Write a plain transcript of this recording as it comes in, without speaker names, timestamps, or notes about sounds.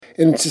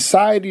In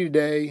society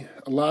today,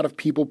 a lot of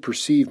people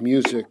perceive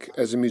music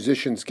as a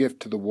musician's gift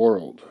to the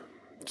world.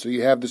 So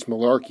you have this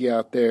malarkey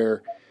out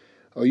there,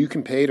 oh, you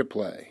can pay to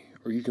play,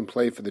 or you can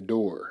play for the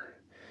door.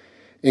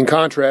 In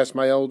contrast,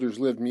 my elders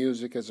lived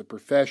music as a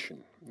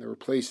profession. There were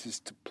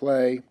places to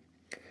play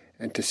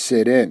and to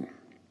sit in.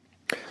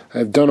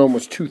 I've done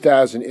almost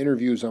 2,000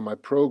 interviews on my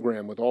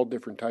program with all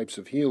different types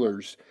of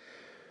healers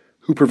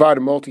who provide a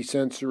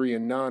multisensory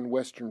and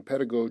non-Western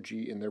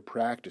pedagogy in their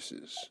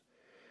practices.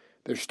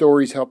 Their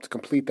stories help to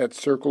complete that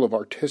circle of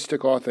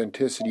artistic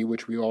authenticity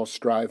which we all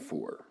strive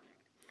for.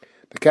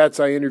 The cats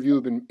I interview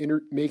have been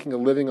making a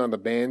living on the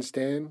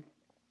bandstand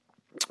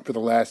for the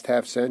last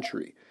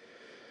half-century.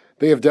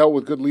 They have dealt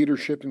with good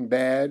leadership and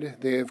bad.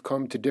 They have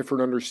come to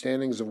different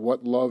understandings of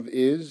what love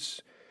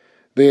is.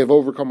 They have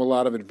overcome a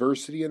lot of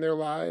adversity in their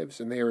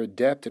lives, and they are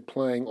adept at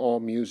playing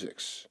all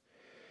musics.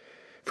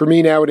 For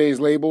me, nowadays,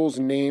 labels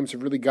and names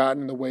have really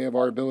gotten in the way of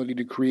our ability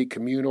to create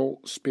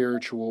communal,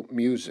 spiritual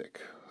music.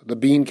 The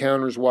bean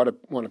counters want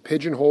to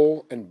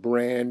pigeonhole and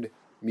brand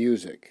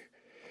music.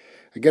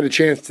 I get a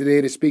chance today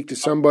to speak to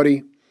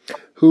somebody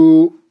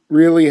who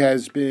really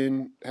has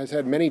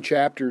had many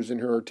chapters in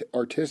her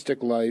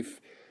artistic life.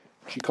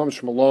 She comes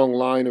from a long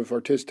line of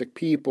artistic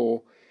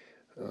people,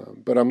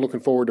 but I'm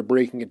looking forward to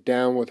breaking it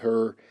down with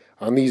her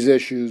on these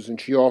issues. And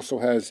she also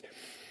has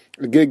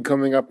a gig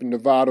coming up in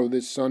Novato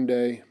this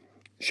Sunday.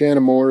 Shana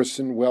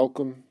Morrison,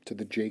 welcome to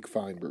the Jake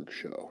Feinberg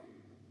Show.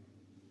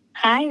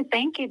 Hi,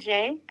 thank you,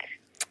 Jake.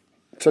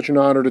 Such an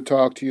honor to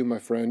talk to you, my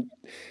friend.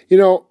 You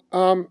know,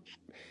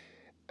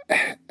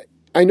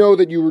 I know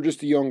that you were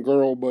just a young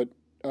girl, but,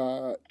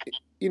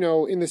 in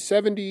the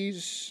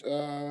 70s,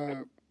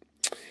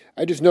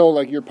 I just know,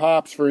 like, your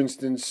pops, for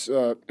instance,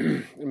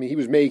 he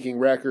was making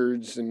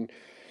records, and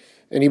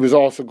he was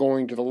also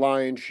going to the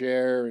lion's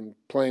share and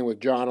playing with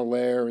John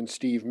Allaire and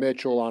Steve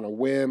Mitchell on a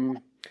whim.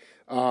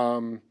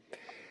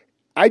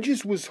 I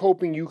just was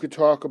hoping you could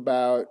talk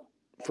about,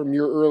 from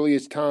your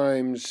earliest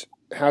times,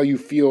 how you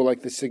feel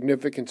like the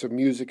significance of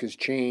music has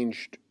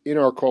changed in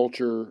our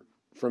culture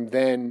from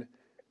then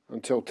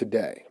until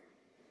today.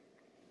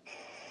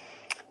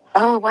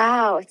 Oh,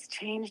 wow. It's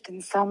changed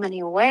in so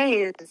many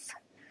ways.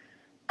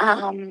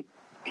 But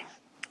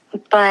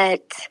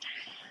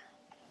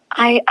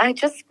I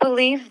just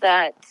believe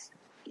that,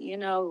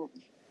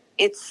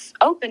 it's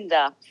opened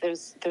up.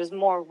 There's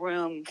more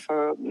room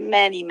for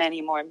many,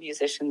 many more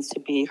musicians to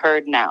be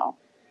heard now.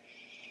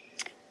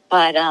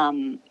 But,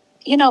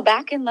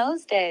 back in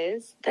those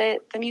days, the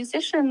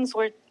musicians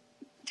were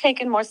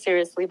taken more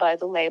seriously by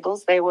the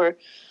labels. They were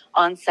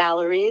on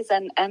salaries,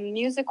 and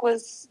music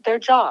was their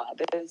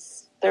job. It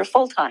was their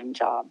full-time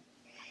job.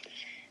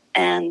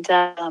 And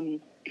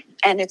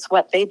it's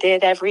what they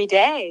did every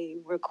day,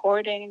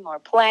 recording or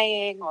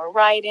playing or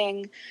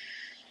writing.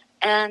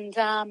 And,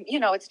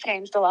 it's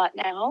changed a lot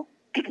now.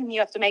 You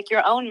have to make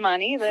your own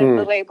money.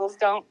 The labels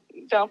don't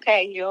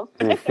pay you.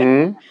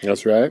 Mm-hmm.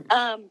 That's right.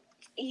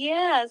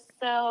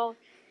 So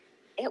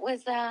it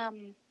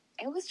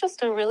was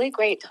just a really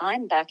great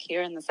time back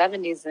here in the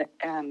 70s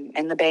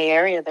in the Bay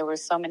Area. There were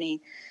so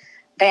many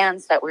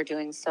bands that were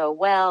doing so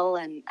well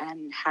and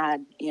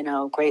had,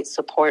 great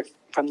support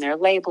from their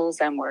labels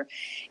and were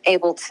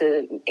able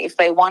to, if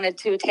they wanted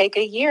to, take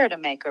a year to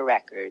make a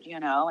record,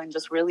 and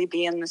just really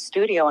be in the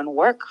studio and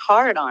work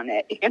hard on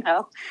it,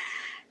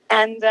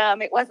 And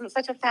it wasn't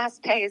such a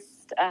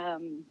fast-paced,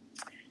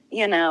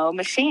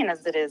 machine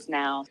as it is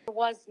now. There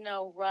was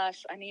no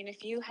rush. I mean,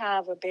 if you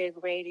have a big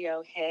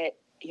radio hit,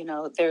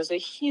 there's a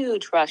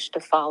huge rush to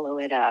follow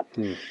it up.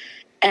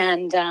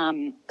 And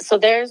so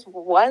there is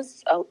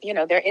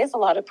a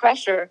lot of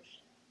pressure.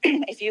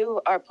 If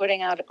you are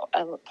putting out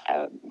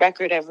a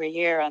record every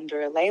year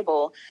under a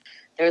label,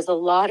 there's a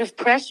lot of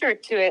pressure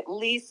to at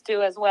least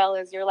do as well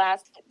as your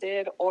last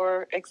did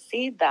or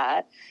exceed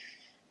that.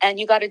 And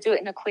you got to do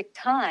it in a quick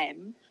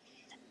time.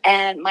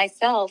 And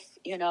myself,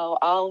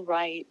 I'll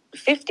write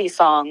 50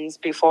 songs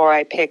before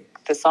I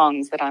pick the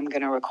songs that I'm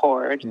going to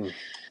record.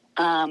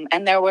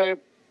 And there were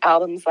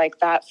albums like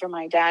that for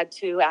my dad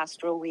too.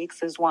 Astral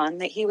Weeks is one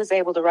that he was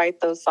able to write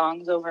those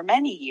songs over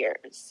many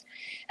years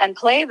and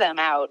play them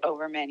out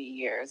over many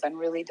years and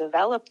really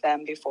develop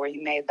them before he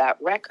made that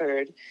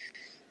record.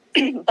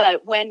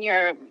 But when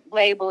your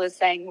label is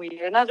saying we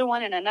need another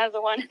one and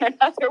another one and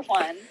another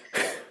one,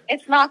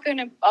 it's not going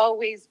to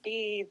always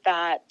be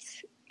that,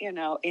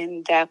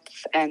 in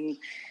depth, and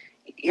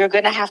you're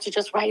going to have to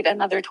just write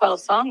another 12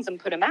 songs and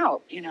put them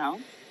out,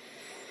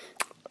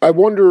 I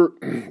wonder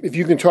if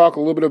you can talk a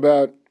little bit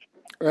about,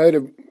 I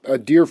had a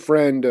dear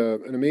friend,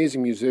 an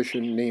amazing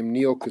musician named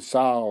Neil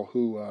Casal,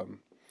 who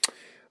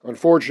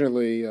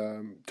unfortunately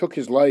took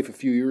his life a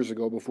few years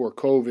ago before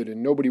COVID,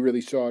 and nobody really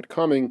saw it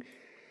coming.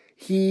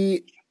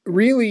 He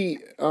really,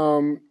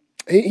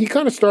 he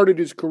kind of started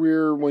his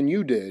career when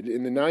you did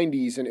in the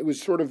 90s, and it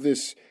was sort of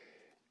this,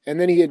 and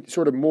then he had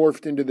sort of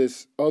morphed into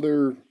this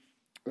other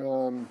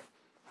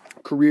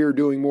career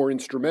doing more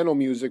instrumental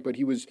music, but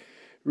he was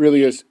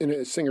really in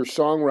a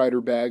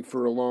singer-songwriter bag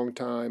for a long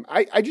time.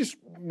 I just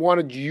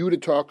wanted you to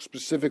talk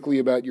specifically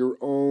about your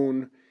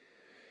own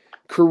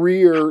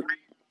career,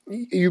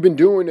 you've been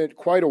doing it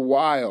quite a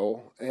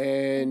while,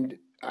 and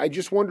I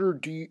just wonder,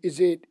 do you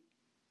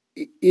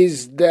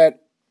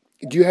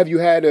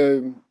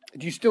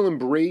still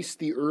embrace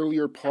the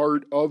earlier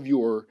part of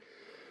your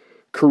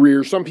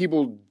career? Some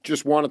people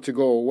just want it to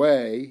go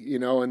away,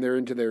 and they're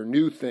into their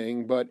new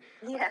thing. But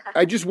Yeah.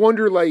 I just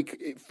wonder,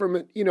 like,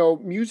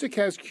 music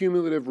has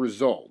cumulative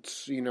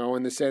results,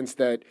 in the sense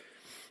that,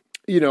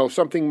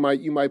 something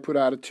you might put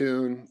out a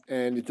tune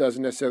and it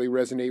doesn't necessarily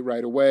resonate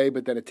right away,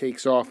 but then it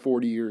takes off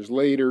 40 years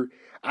later.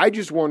 I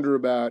just wonder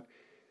about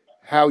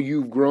how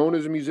you've grown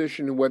as a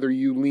musician and whether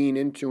you lean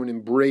into and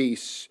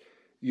embrace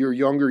your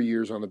younger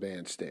years on the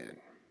bandstand.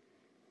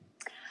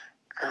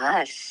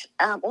 Gosh.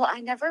 Well,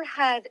 I never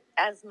had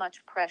as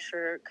much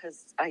pressure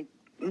because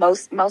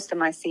most of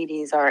my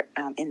CDs are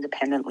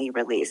independently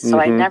released. So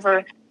I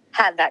never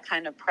had that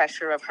kind of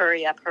pressure of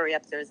hurry up,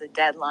 there's a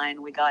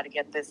deadline, we got to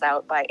get this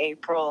out by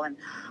April, and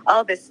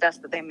all this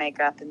stuff that they make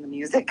up in the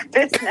music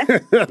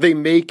business. They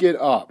make it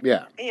up,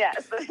 yeah.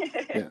 Yes.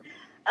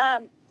 Yeah.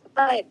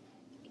 But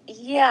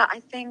yeah, I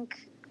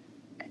think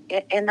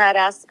in that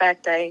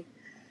aspect, I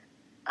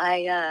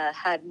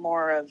had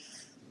more of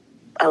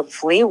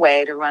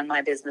leeway to run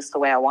my business the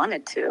way I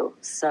wanted to.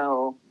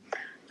 So,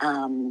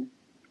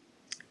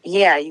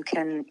 yeah, you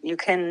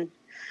can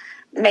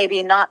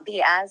maybe not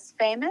be as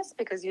famous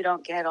because you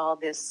don't get all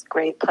this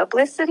great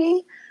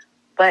publicity,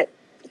 but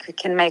you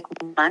can make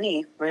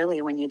money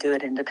really when you do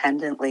it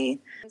independently.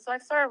 And so I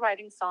started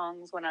writing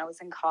songs when I was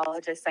in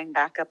college. I sang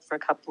backup for a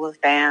couple of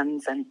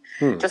bands and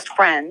just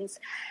friends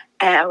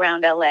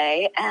around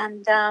LA.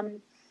 And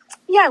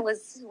I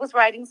was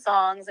writing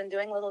songs and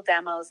doing little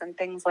demos and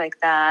things like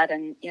that.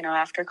 And,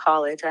 after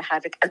college, I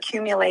had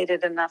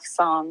accumulated enough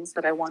songs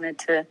that I wanted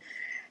to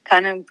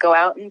kind of go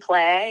out and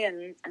play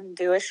and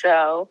do a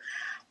show.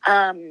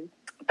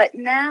 But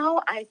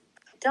now I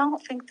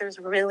don't think there's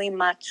really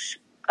much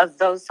of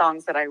those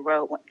songs that I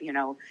wrote,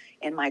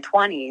 in my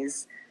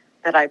 20s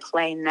that I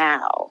play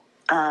now.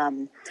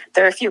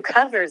 There are a few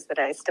covers that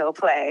I still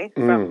play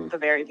from the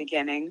very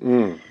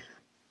beginning.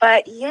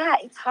 But yeah,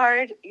 it's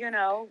hard,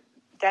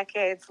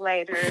 decades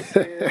later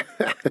to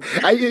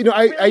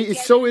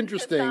it's so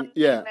interesting.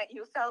 Yeah. That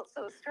you felt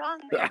so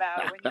strongly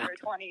about when you were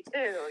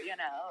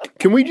 22,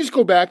 Can we just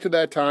go back to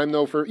that time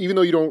though, even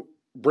though you don't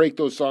break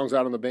those songs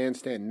out on the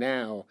bandstand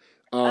now,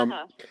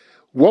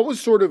 what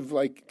was sort of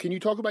like, can you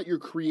talk about your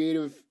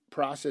creative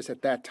process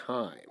at that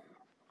time?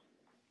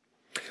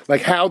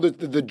 Like how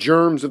the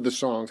germs of the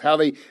songs, how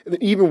they,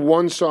 even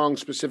one song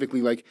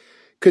specifically, like,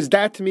 because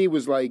that to me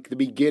was like the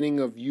beginning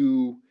of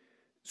you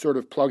sort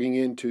of plugging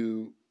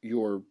into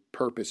your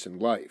purpose in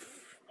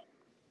life.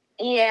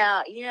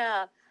 Yeah.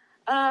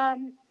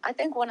 I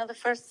think one of the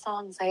first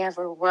songs I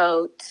ever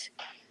wrote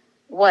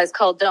was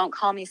called Don't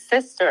Call Me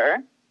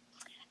Sister.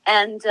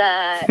 And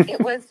it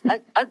was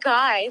a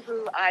guy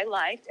who I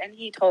liked, and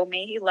he told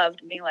me he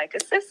loved me like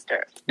a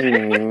sister.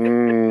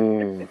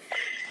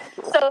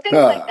 So things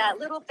like that,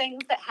 little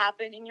things that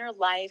happen in your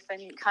life,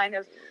 and kind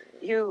of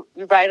you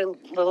write a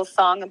little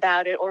song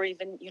about it, or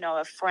even,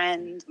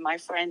 my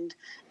friend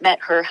met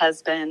her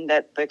husband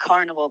at the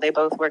carnival. They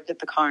both worked at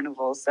the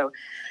carnival. So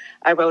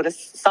I wrote a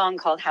song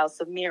called House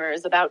of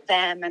Mirrors about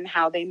them and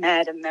how they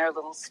met and their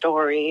little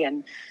story.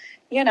 And,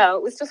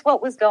 it was just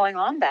what was going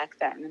on back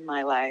then in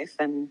my life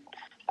and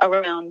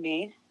around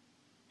me.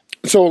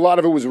 So a lot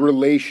of it was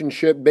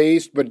relationship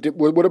based, but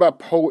what about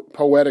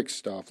poetic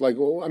stuff? Like,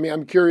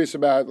 I'm curious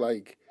about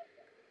like,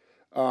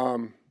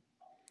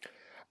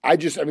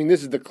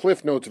 this is the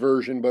Cliff Notes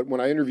version, but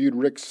when I interviewed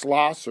Rick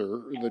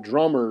Slosser, the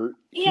drummer,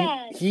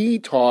 he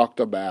talked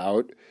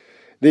about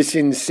this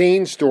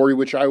insane story,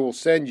 which I will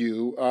send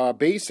you.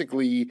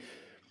 Basically,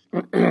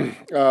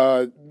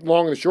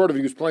 long and short of it,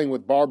 he was playing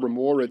with Barbara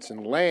Moritz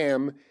and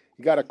Lamb.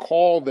 He got a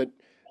call that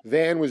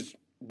Van was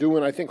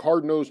doing, I think,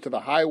 Hard Nose to the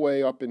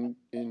Highway up in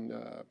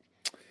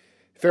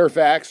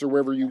Fairfax or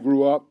wherever you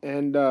grew up,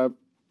 and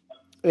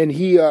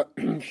he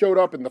showed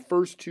up in the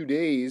first 2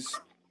 days.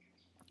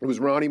 It was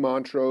Ronnie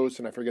Montrose,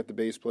 and I forget the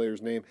bass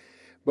player's name,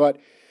 but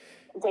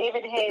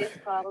David Hayes,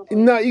 probably.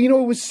 No,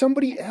 it was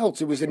somebody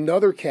else. It was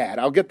another cat.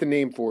 I'll get the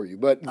name for you,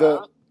 but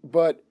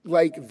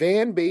like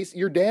Van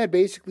your dad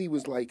basically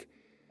was like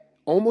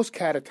almost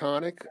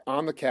catatonic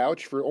on the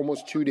couch for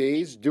almost 2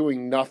 days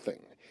doing nothing,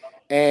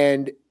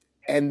 and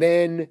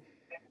then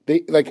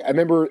they, like, I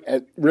remember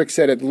Rick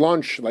said at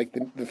lunch, like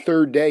the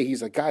third day,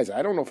 he's like, guys,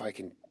 I don't know if I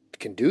can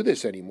do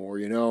this anymore.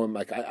 I'm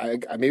like, I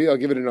maybe I'll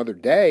give it another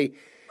day.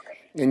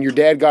 And your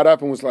dad got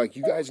up and was like,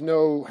 you guys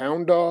know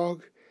Hound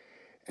Dog?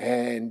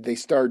 And they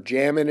start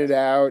jamming it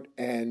out.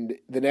 And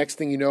the next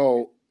thing you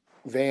know,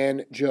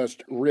 Van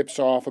just rips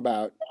off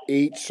about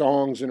 8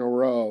 songs in a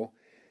row.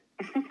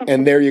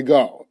 And there you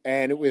go.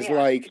 And it was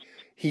like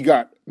he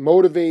got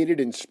motivated,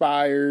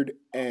 inspired,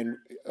 and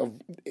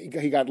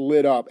he got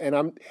lit up.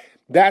 And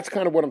that's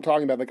kind of what I'm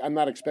talking about. Like, I'm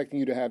not expecting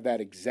you to have that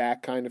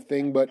exact kind of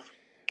thing, but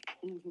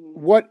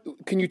what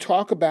can you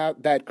talk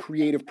about that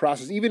creative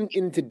process, even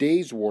in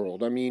today's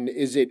world?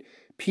 Is it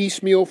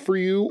piecemeal for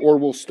you, or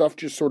will stuff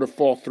just sort of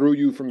fall through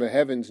you from the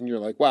heavens and you're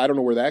like, well, I don't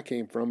know where that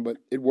came from, but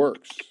it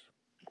works?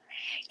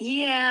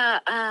 Yeah.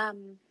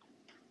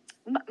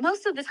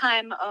 Most of the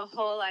time, a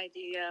whole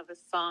idea of a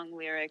song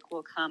lyric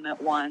will come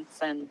at once.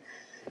 And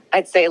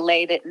I'd say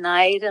late at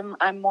night,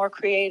 I'm more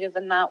creative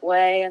in that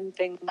way, and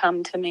things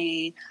come to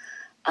me.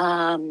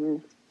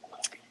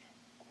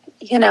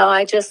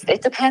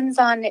 It depends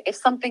on if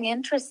something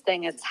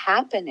interesting is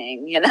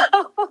happening,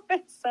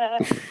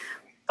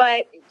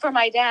 But for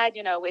my dad,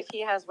 if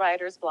he has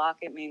writer's block,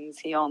 it means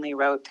he only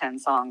wrote 10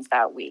 songs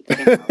that week.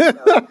 So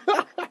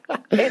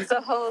it's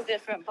a whole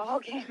different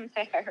ballgame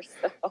there.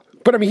 So.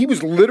 But I mean, he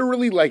was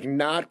literally like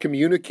not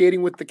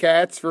communicating with the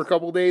cats for a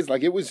couple of days.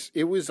 Like it was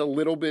a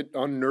little bit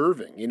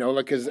unnerving,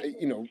 because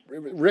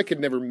Rick had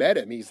never met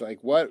him. He's like,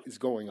 what is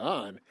going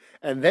on?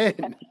 And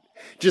then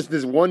just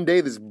this one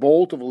day, this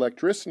bolt of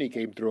electricity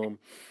came through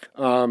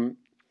him.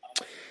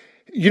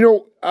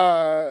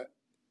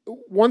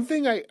 One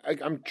thing I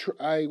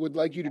would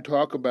like you to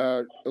talk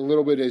about a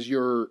little bit is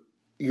your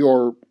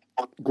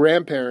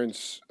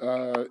grandparents.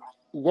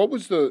 What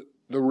was the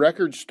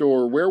record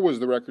store? Where was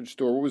the record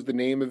store? What was the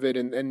name of it?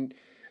 And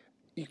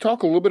you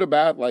talk a little bit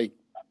about like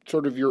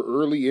sort of your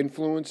early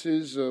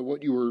influences,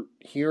 what you were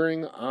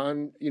hearing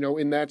on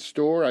in that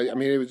store. I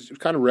mean, it was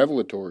kind of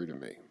revelatory to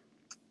me.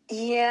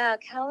 Yeah,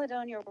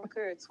 Caledonia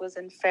Records was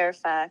in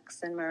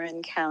Fairfax in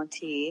Marin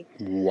County.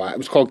 Wow, it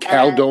was called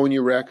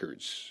Caledonia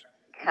Records.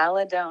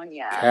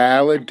 Caledonia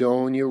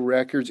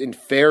Records in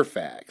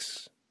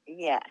Fairfax.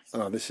 Yes.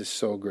 Oh, this is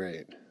so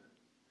great.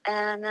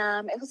 And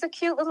it was a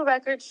cute little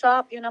record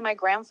shop. My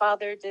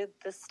grandfather did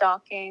the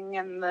stocking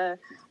and the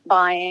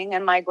buying,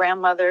 and my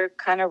grandmother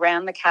kind of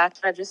ran the cash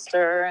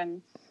register,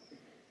 and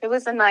it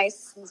was a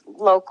nice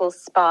local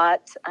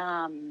spot.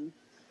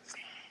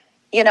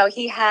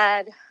 He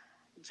had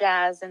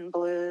jazz and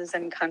blues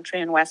and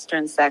country and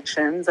western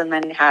sections, and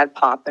then had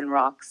pop and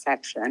rock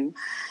section.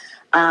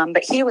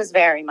 But he was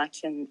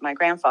my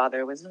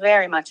grandfather was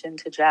very much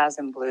into jazz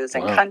and blues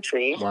and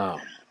country. Wow.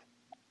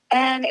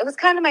 And it was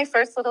kind of my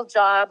first little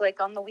job,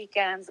 like on the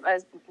weekends.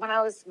 When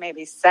I was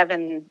maybe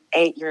 7,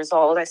 8 years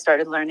old, I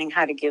started learning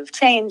how to give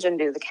change and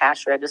do the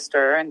cash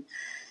register. And,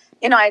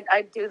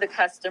 I'd do the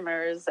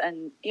customers,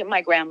 and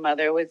my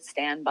grandmother would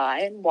stand by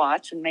and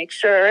watch and make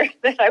sure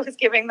that I was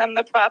giving them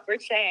the proper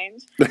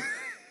change.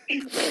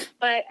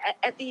 But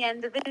at the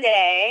end of the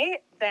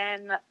day,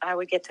 then I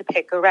would get to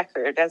pick a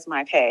record as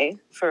my pay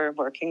for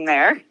working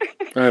there.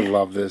 I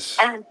love this.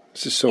 And,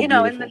 this is so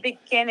beautiful. In the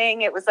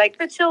beginning, it was like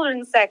the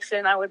children's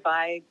section. I would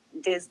buy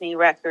Disney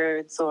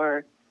records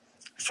or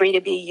Free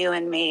to Be You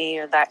and Me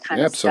or that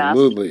kind of stuff.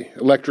 Absolutely.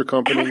 Electric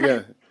Company,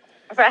 yeah.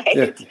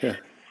 Right. Yeah.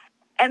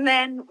 And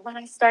then when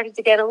I started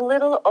to get a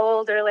little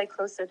older, like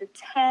closer to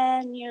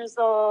 10 years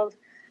old,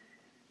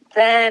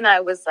 then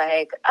I was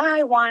like,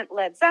 I want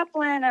Led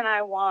Zeppelin and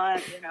I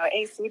want,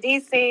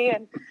 AC/DC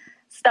and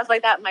stuff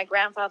like that. My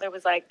grandfather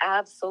was like,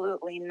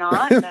 absolutely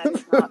not.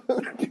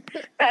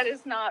 That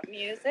is not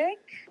music,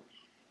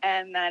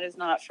 and that is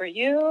not for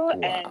you. Wow.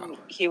 And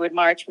he would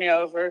march me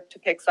over to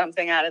pick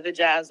something out of the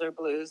jazz or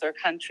blues or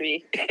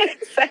country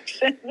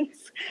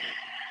sections.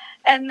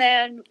 And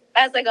then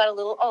as I got a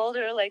little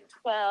older, like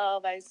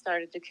 12, I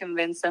started to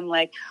convince him,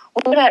 like,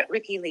 well, what about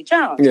Ricky Lee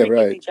Jones? Yeah, Ricky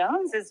right. Lee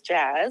Jones is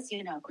jazz,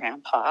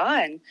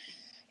 Grandpa. And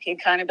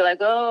he'd kind of be like,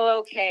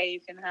 oh, okay,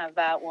 you can have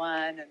that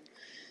one.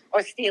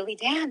 Or Steely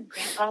Dan,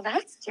 Grandpa,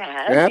 that's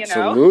jazz,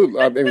 Absolutely.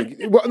 I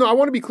mean, I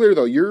want to be clear,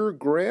 though. Your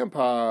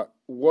grandpa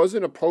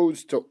wasn't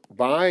opposed to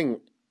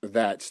buying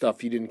that stuff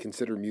he didn't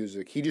consider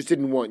music. He just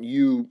didn't want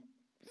you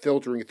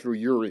filtering it through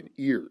your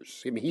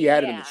ears. I mean, he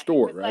had it in the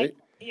store, right? Like,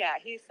 yeah,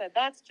 he said,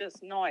 that's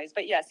just noise.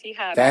 But yes, he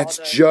had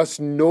just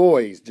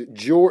noise.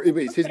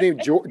 Is his name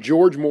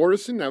George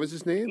Morrison? That was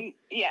his name?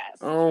 Yes.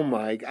 Oh,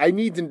 my. I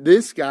need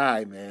this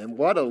guy, man.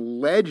 What a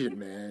legend,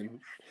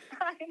 man.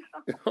 I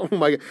know. Oh,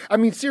 my God. I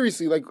mean,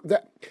 seriously, like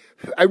that.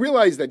 I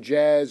realized that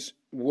jazz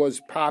was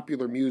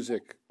popular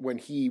music when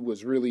he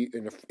was really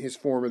in his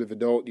formative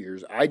adult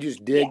years. I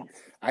just dig. Yes.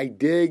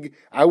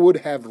 I would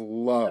have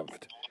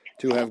loved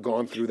to have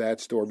gone through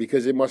that store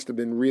because it must have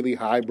been really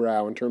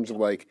highbrow in terms of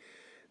like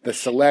the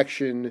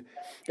selection.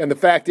 And the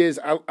fact is,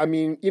 I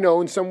mean,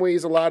 in some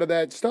ways, a lot of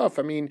that stuff,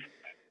 I mean,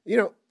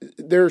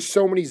 there's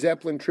so many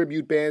Zeppelin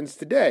tribute bands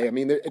today. I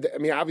mean,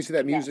 obviously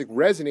that music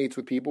resonates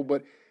with people,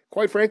 but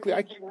quite frankly,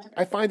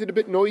 I find it a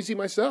bit noisy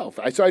myself.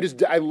 I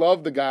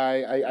love the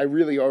guy. I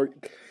really are.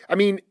 I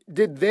mean,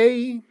 did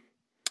they,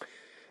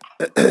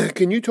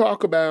 can you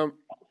talk about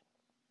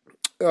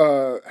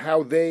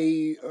how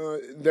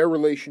their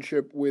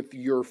relationship with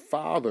your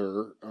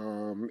father,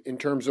 in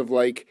terms of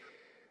like,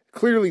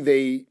 clearly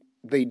they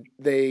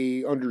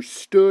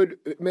understood.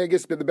 I mean, I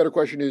guess the better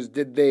question is,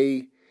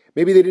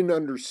 maybe they didn't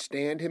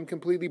understand him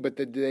completely, but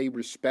did they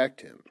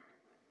respect him?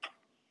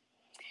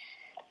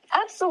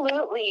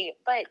 Absolutely.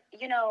 But,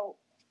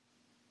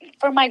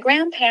 for my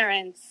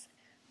grandparents,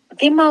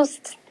 the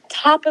most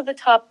top of the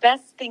top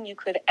best thing you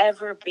could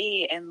ever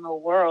be in the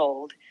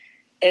world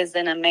is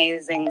an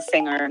amazing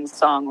singer and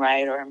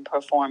songwriter and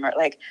performer.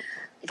 Like,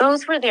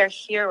 those were their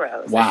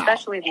heroes, Wow.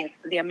 especially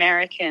the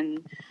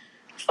American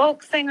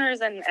folk singers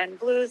and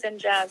blues and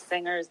jazz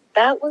singers.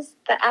 That was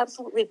the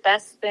absolutely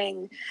best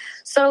thing.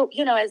 So,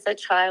 as a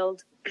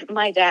child,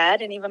 my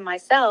dad and even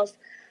myself,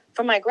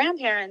 from my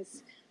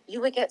grandparents,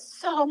 you would get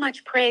so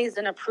much praise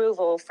and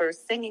approval for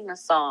singing a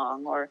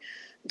song or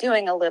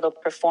doing a little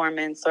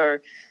performance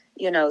or,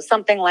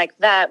 something like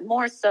that,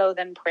 more so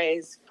than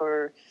praise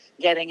for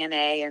getting an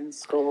A in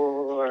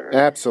school or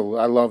Absolutely.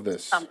 I love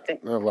this. Something.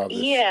 I love this.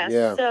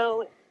 Yeah.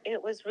 So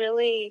it was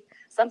really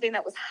something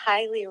that was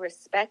highly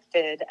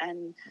respected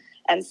and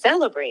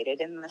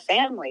celebrated in the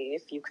family.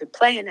 If you could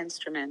play an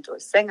instrument or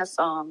sing a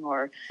song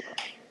or,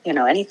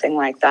 anything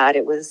like that,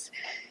 it was,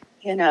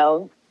 in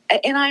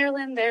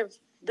Ireland,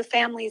 the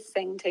families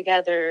sing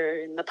together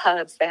in the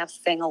pubs, they have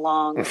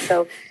sing-alongs.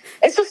 So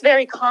it's just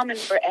very common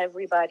for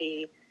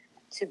everybody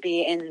to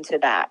be into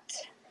that.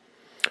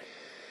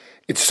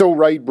 It's so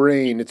right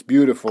brain. It's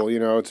beautiful.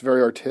 It's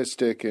very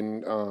artistic.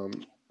 And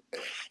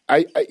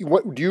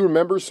what do you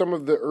remember some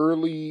of the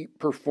early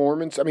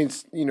performance? I mean,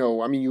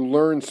 you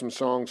learned some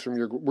songs from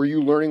were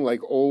you learning like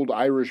old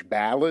Irish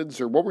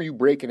ballads, or what were you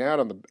breaking out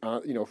on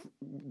the,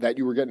 that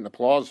you were getting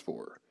applause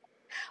for?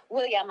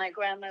 Well, yeah, my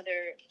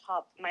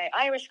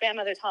Irish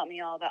grandmother taught me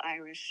all the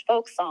Irish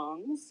folk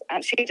songs.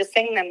 She would just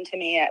sing them to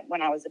me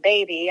when I was a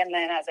baby, and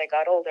then as I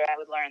got older, I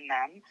would learn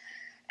them.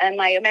 And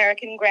my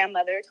American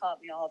grandmother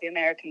taught me all the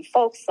American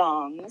folk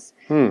songs.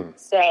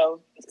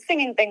 So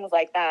singing things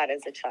like that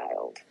as a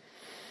child.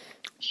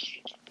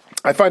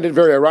 I find it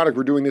very ironic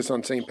we're doing this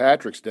on St.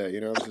 Patrick's Day.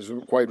 This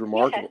is quite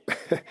remarkable.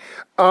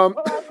 Well,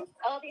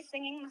 I'll be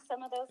singing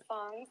some of those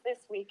songs this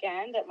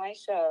weekend at my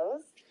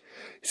shows.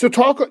 So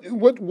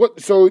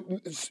so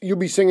you'll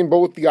be singing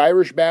both the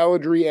Irish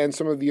balladry and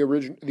some of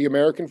the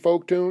American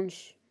folk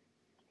tunes?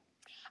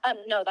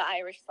 No, the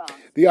Irish songs.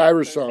 The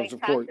Irish songs,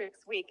 of course. St.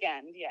 Patrick's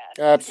weekend, yes.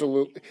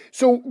 Absolutely.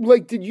 So,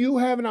 did you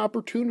have an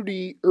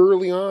opportunity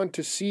early on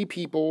to see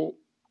people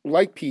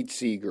like Pete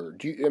Seeger?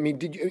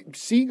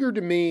 Seeger to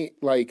me,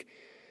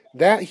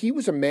 that, he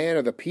was a man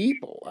of the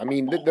people. I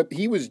mean,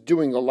 he was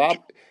doing a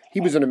lot.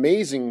 He was an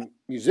amazing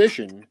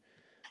musician,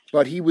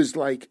 but he was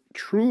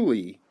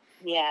truly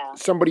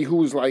somebody who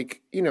was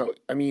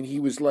he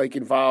was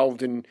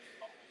involved in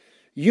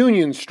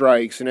union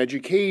strikes and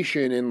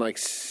education and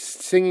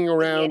singing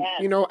around,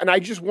 and I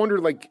just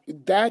wonder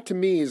that to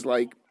me is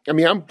I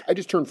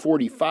just turned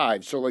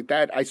 45, so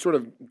that I sort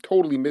of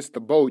totally missed the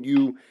boat.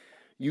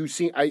 You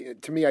see,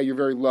 to me, you're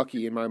very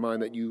lucky in my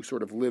mind that you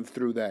sort of lived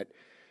through that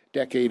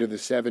decade of the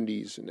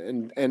 70s,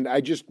 and I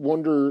just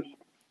wonder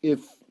if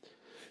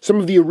some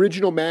of the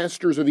original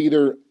masters of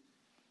either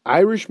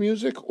Irish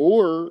music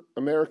or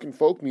American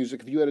folk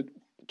music, if you had a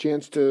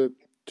chance to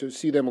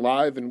see them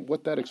live and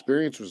what that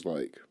experience was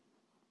like.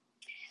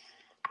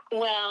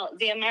 Well,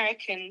 the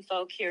American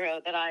folk hero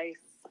that I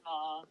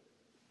saw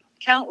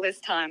countless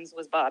times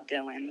was Bob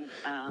Dylan.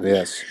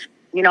 Yes.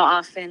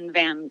 Often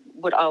Van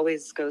would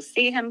always go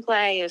see him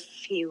play if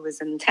he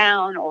was in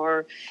town,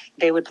 or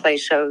they would play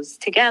shows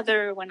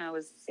together when I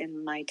was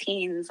in my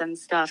teens and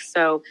stuff.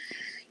 So,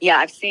 yeah,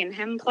 I've seen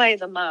him play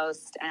the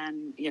most,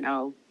 and,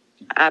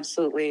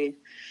 absolutely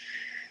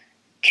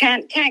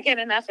can't get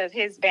enough of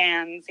his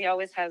bands. He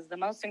always has the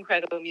most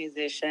incredible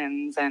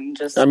musicians and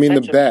just such the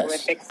a best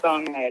prolific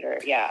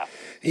songwriter. Yeah.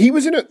 He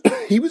was in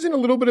a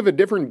little bit of a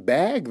different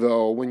bag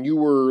though when you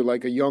were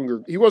a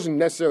younger. He wasn't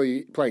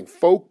necessarily playing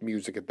folk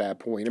music at that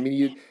point. I mean,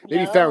 he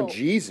maybe found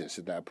Jesus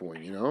at that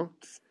point,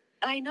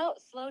 I know.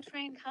 Slow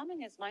Train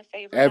Coming is my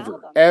favorite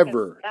album.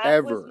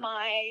 That was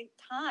my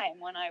time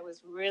when I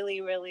was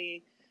really,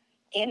 really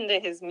into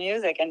his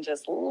music and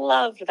just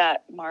loved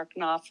that Mark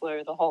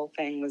Knopfler. The whole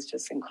thing was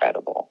just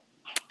incredible.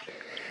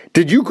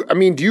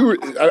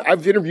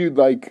 I've interviewed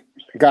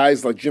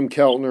guys like Jim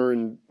Keltner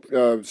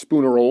and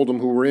Spooner Oldham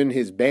who were in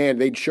his band.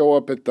 They'd show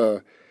up at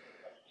the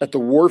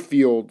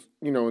Warfield,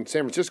 in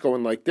San Francisco,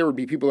 and there would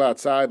be people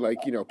outside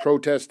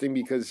protesting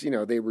because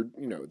they were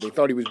they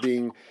thought he was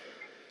being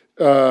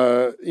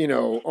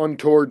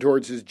untoward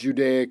towards his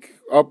Judaic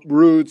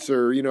uproots,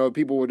 or,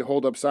 people would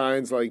hold up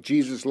signs like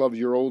Jesus loves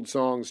your old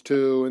songs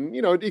too. And,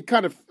 it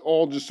kind of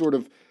all just sort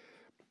of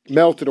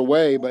melted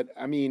away. But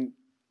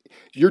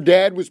your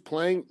dad was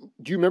playing.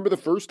 Do you remember the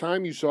first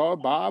time you saw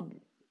Bob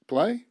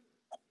play?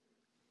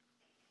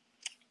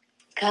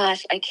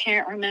 Gosh, I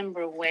can't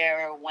remember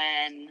where or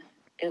when.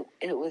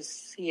 It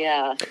was,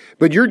 yeah.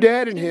 But your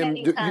dad and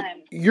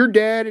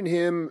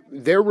him,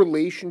 their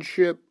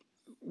relationship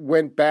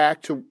went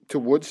back to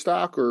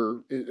Woodstock,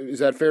 or is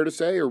that fair to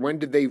say? Or when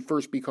did they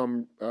first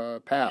become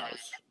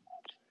pals?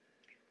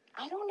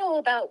 I don't know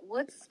about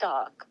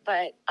Woodstock,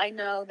 but I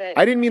know that...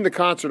 I didn't mean the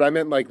concert. I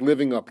meant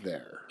living up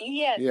there.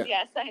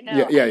 Yes, I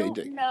know. Yeah, I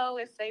don't know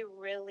if they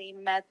really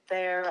met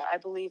there. I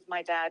believe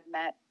my dad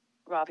met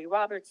Robbie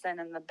Robertson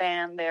and the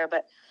band there,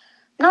 but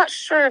not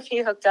sure if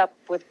he hooked up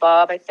with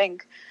Bob. I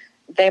think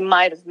they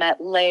might have met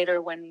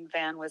later when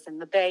Van was in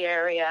the Bay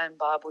Area and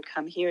Bob would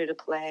come here to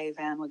play.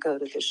 Van would go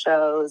to the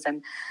shows,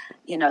 and,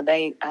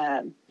 they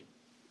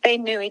they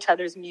knew each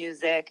other's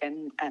music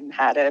and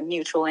had a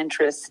mutual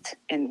interest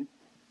in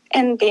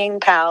being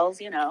pals,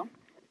 you know.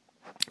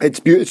 It's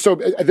beautiful. So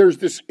there's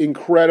this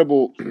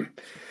incredible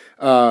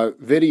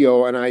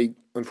video, and I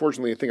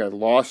think I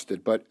lost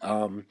it, but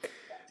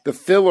the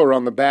filler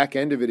on the back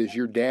end of it is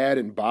your dad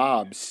and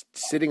Bob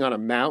sitting on a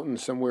mountain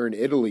somewhere in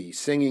Italy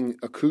singing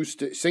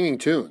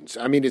tunes.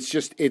 I mean,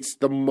 it's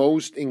the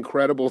most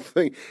incredible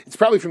thing. It's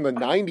probably from the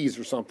 90s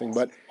or something,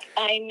 but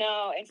I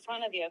know, in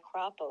front of the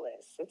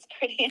Acropolis. It's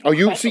pretty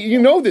incredible. Oh, you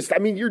know this. I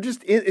mean,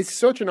 it's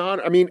such an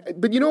honor. I mean,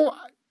 but you know,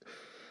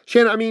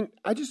 Shana, I mean,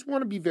 I just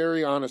want to be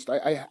very honest.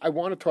 I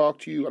want to talk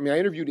to you. I mean, I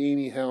interviewed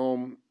Amy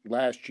Helm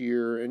last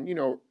year, and, you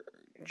know,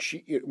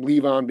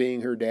 Levon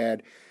being her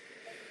dad.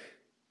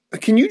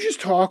 Can you just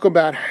talk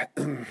about,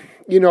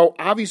 you know,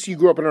 obviously you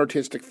grew up in an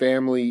artistic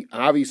family.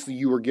 Obviously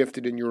you were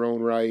gifted in your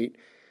own right.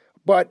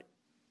 But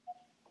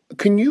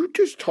can you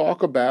just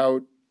talk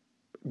about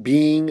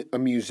being a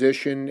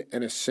musician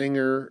and a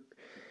singer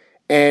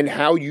and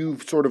how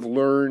you've sort of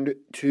learned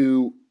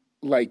to,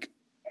 like,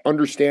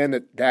 understand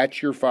that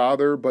that's your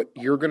father, but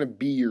you're going to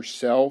be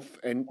yourself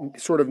and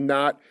sort of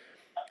not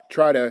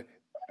try to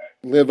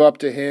live up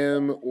to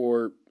him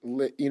or,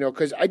 you know,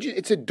 because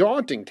it's a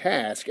daunting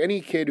task.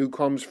 Any kid who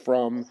comes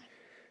from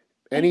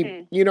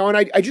any, you know, and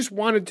I just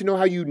wanted to know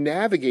how you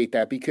navigate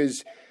that,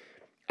 because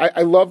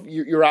I love,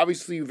 you're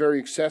obviously a very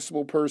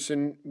accessible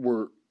person.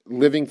 We're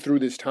living through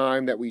this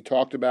time that we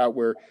talked about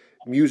where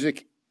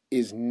music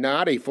is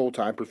not a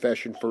full-time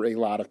profession for a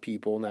lot of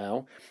people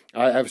now.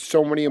 I have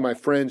so many of my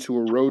friends who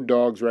are road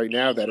dogs right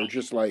now that are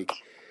just like,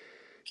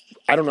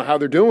 I don't know how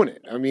they're doing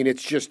it. I mean,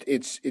 it's just,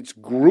 it's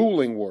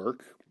grueling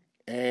work.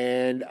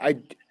 And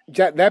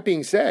that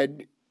being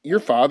said, your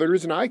father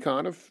is an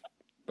icon of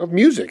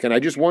music. And I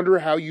just wonder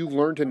how you've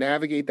learned to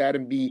navigate that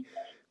and be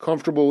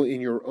comfortable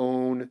in your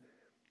own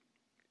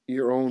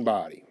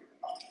body.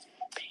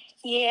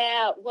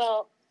 Yeah,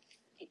 well,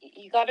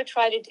 you got to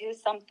try to do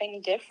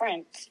something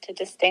different to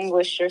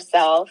distinguish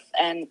yourself.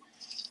 And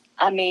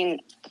I mean,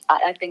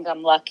 I think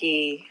I'm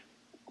lucky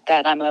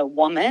that I'm a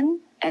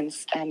woman and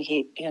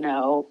he, you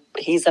know,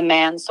 he's a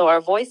man. So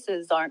our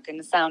voices aren't going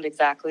to sound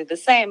exactly the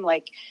same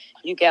like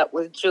you get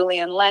with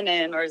Julian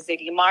Lennon or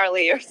Ziggy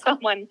Marley or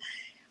someone,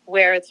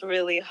 where it's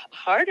really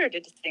harder to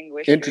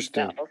distinguish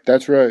Interesting. yourself.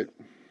 That's right.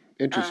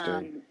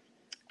 Interesting.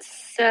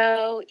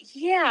 So,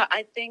 yeah,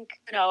 I think,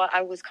 you know,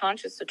 I was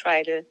conscious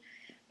to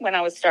when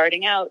I was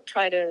starting out,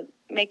 try to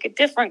make a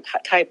different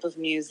type of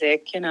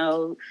music, you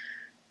know,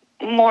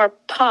 more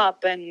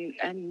pop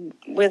and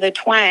with a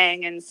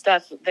twang and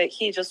stuff that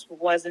he just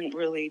wasn't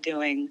really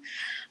doing.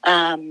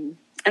 And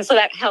so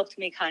that helped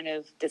me kind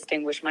of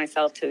distinguish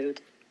myself to,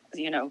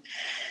 you know,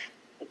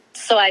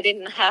 so I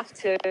didn't have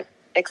to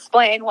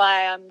explain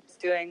why I'm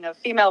doing a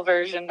female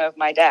version of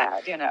my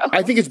dad, you know.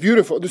 I think it's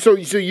beautiful. So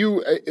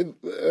you,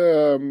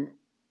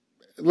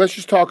 let's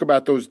just talk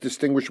about those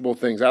distinguishable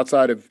things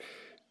outside of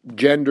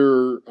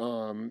gender,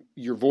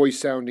 your voice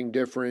sounding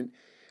different.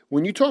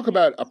 When you talk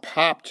about a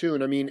pop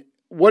tune, I mean,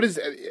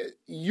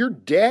 your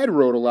dad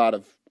wrote a lot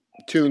of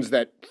tunes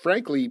that,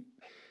 frankly,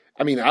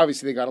 I mean,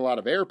 obviously they got a lot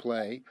of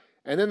airplay,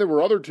 and then there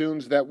were other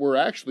tunes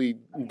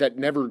that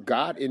never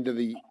got into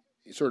the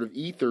sort of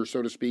ether,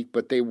 so to speak,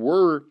 but they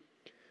were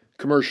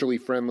commercially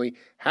friendly.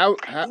 How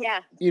yeah.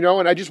 You know,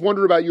 and I just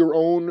wonder about your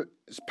own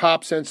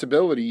pop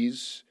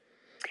sensibilities.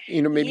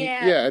 You know, maybe,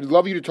 yeah, I'd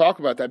love you to talk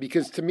about that,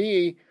 because to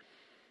me,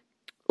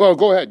 well,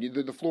 go ahead.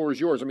 The floor is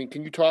yours. I mean,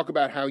 can you talk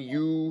about how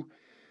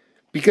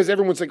because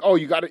everyone's like, oh,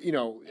 you got to, you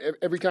know,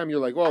 every time you're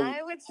like, oh.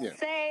 I would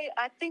say,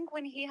 I think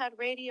when he had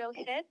radio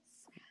hits,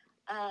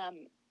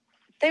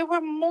 they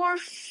were more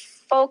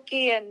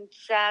folky and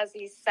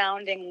jazzy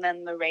sounding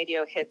than the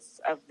radio hits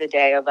of the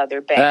day of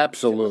other bands.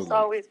 Absolutely. It was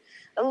always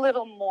a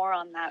little more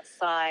on that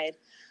side.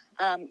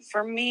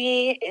 For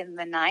me, in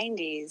the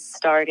 90s,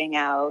 starting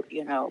out,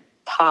 you know,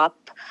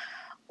 pop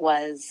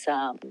was,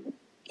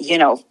 you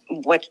know,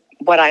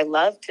 what I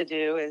love to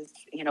do is,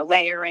 you know,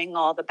 layering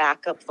all the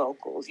backup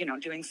vocals, you know,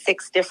 doing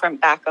 6 different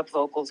backup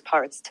vocals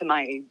parts to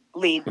my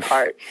lead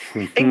part.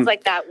 Things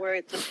like that, where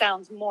it just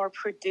sounds more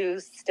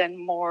produced and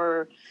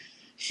more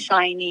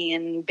shiny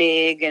and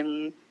big,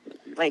 and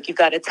like you've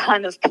got a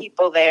ton of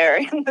people there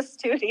in the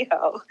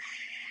studio.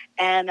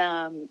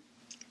 And,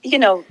 you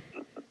know,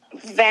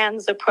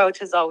 Van's approach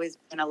has always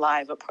been a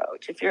live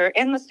approach. If you're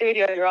in the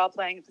studio, you're all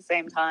playing at the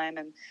same time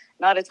and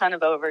not a ton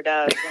of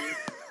overdubs. And,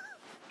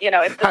 you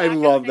know, if I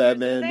love that,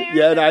 man.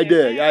 There, and I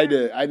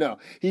did. I know.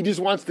 He just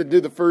wants to do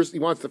the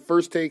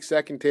first take,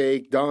 second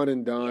take, done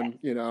and done,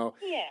 you know.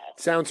 Yeah.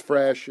 Sounds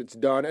fresh, it's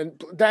done.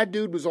 And that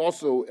dude was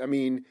also, I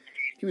mean,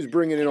 he was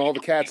bringing in all the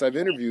cats I've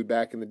interviewed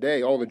back in the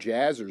day, all the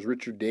jazzers,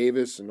 Richard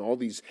Davis and all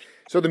these.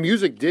 So the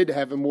music did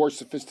have a more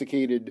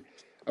sophisticated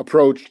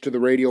approach to the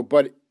radio,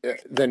 but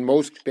than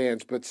most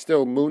bands, but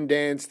still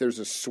Moondance, there's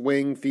a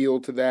swing feel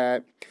to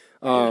that.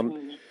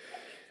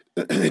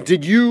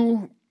 Did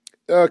you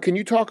can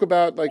you talk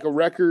about like a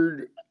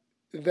record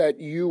that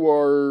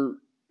you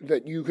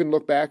can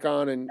look back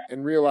on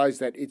and realize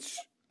that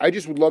I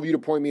just would love you to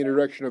point me in the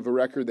direction of a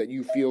record that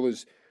you feel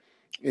is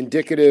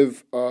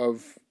indicative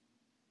of,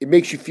 it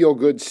makes you feel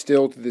good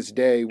still to this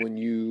day when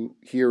you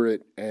hear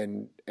it,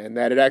 and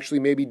that it actually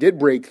maybe did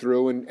break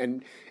through,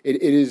 and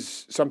it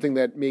is something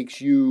that makes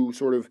you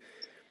sort of,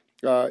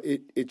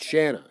 it's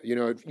Shana,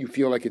 you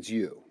feel like it's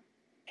you.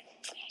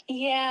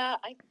 Yeah,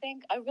 I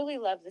think I really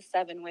love the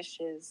Seven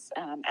Wishes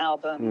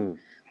album,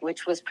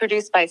 which was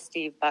produced by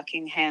Steve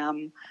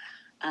Buckingham.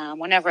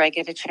 Whenever I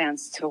get a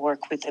chance to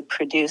work with a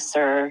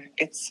producer,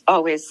 it's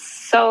always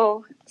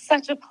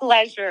such a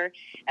pleasure.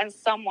 And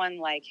someone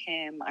like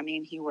him, I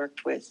mean, he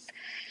worked with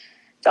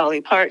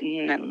Dolly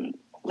Parton and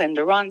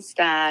Linda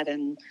Ronstadt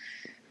and,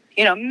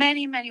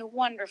 many, many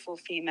wonderful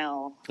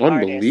female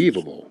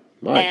Unbelievable.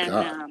 artists.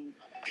 My God.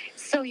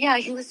 So, yeah,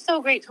 he was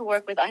so great to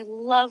work with. I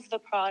love the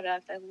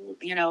product.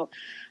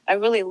 I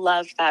really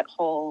loved that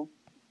whole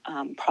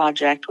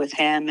project with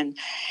him.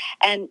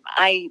 And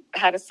I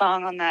had a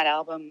song on that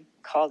album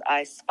called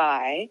I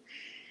Spy.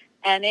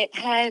 And it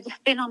had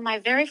been on my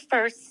very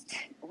first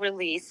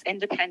release,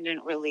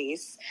 independent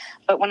release.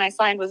 But when I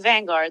signed with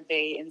Vanguard,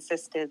 they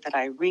insisted that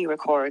I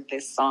re-record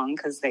this song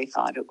because they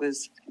thought it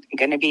was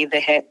going to be the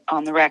hit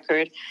on the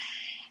record.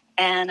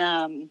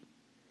 And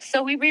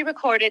so we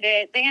re-recorded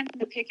it. They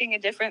ended up picking a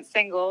different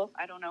single.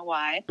 I don't know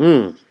why.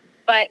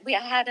 But we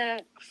had a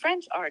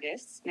French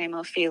artist named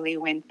Ophélie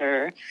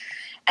Winter.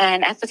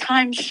 And at the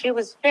time, she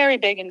was very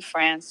big in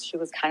France. She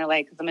was kind of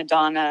like the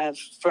Madonna of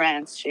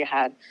France. She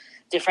had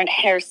different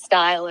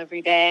hairstyle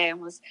every day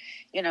and was,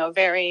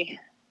 very...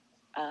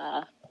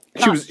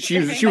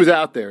 She was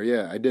out there.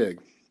 Yeah, I dig.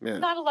 Yeah.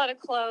 Not a lot of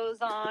clothes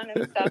on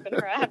and stuff in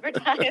her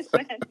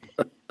advertisement.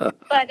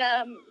 But,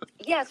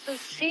 so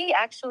she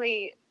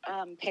actually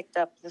picked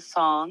up the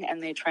song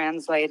and they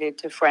translated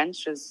to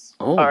French as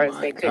far as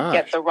they could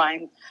get the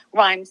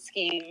rhyme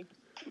scheme,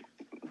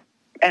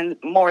 and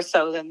more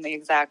so than the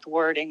exact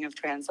wording of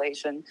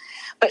translation.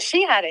 But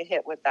she had a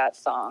hit with that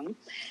song.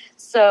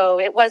 So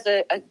it was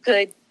a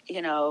good,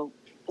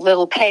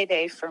 little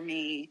payday for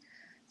me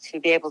to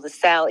be able to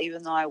sell,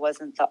 even though I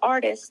wasn't the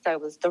artist, I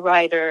was the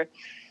writer.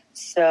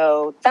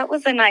 So that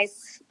was a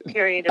nice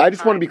period of time. I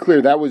just want to be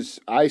clear, that was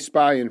I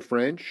Spy in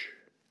French?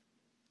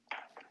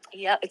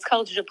 Yeah, it's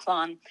called Je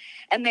Plane.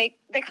 And they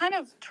kind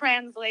of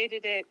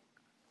translated it,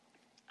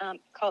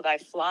 called I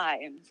Fly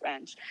in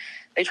French.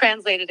 They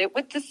translated it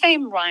with the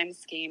same rhyme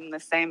scheme, the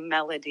same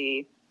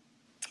melody,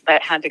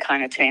 but had to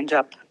kind of change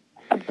up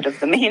a bit of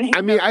the meaning.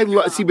 I mean,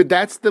 see, but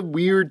that's the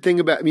weird thing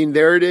about,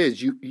 there it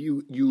is.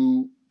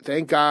 You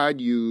thank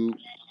God you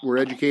were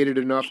educated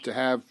enough to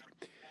have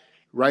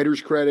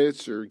writer's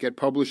credits or get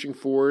publishing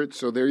for it.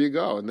 So there you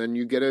go. And then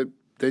you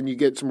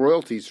get some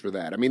royalties for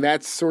that. I mean,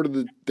 that's sort of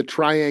the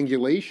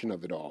triangulation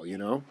of it all,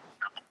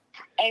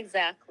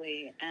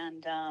 Exactly.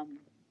 And,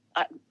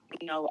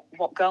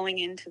 going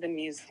into the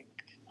music,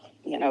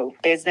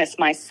 business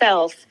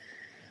myself,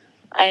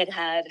 I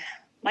had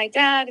my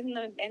dad in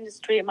the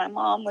industry. My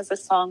mom was a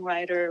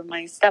songwriter.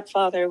 My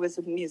stepfather was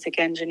a music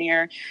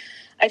engineer.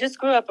 I just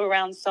grew up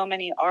around so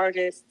many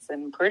artists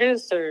and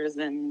producers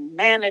and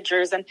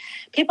managers and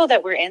people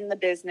that were in the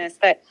business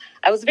that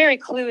I was very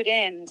clued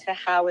in to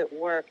how it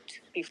worked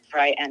before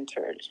I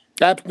entered.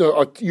 That's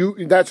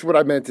what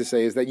I meant to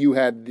say, is that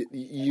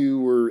you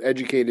were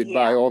educated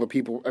by all the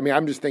people. I mean,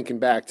 I'm just thinking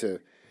back to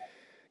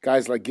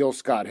guys like Gil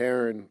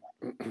Scott-Heron,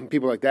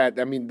 people like that.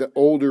 I mean, the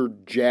older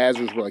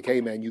jazzers were like,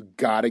 hey, man, you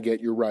got to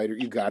get your writer,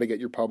 you got to get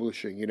your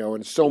publishing,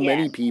 and so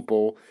many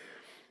people.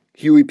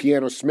 Huey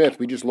Piano Smith,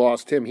 we just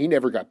lost him. He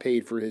never got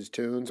paid for his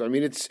tunes. I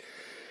mean,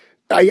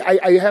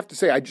 I have to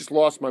say, I just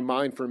lost my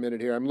mind for a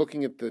minute here. I'm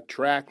looking at the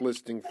track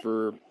listing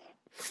for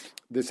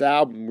this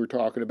album we're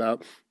talking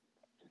about.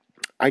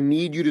 I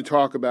need you to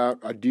talk about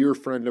a dear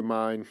friend of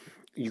mine.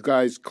 You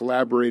guys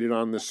collaborated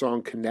on the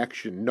song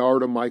Connection,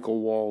 Narda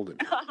Michael Walden.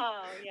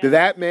 Oh, yeah.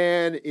 That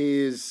man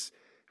is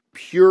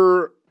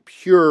pure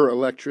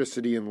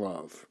electricity and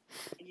love.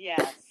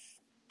 Yes.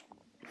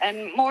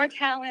 And more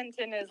talent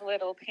in his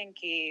little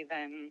pinky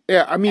than...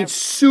 Yeah, I mean,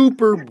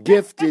 super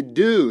gifted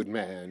dude,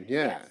 man.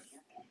 Yeah.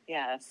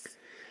 Yes.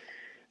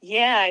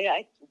 Yeah,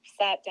 I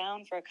sat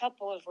down for a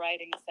couple of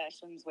writing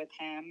sessions with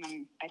him,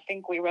 and I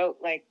think we wrote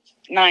like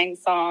 9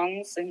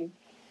 songs in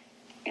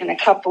a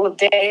couple of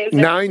days.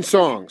 9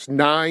 songs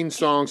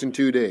in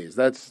 2 days.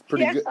 That's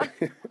pretty good.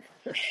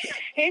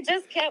 He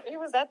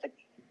was at the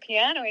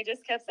piano, he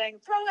just kept saying,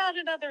 throw out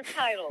another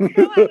title. And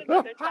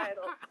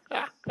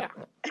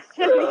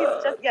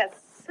he's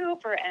just,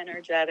 super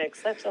energetic.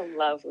 Such a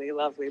lovely,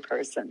 lovely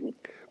person.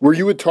 Were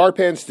you at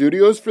Tarpan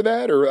Studios for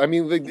that? Or, I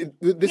mean,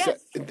 this,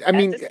 yes, I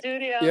mean, at the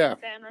studio in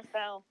San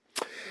Rafael.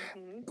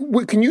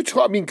 Mm-hmm. Can you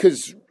talk,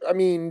 because,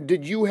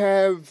 did you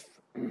have,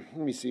 let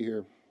me see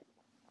here.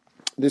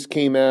 This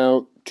came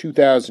out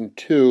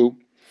 2002.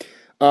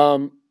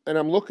 And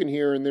I'm looking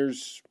here, and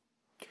there's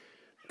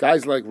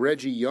guys like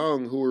Reggie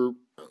Young who were,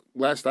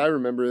 last I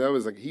remember,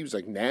 he was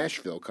like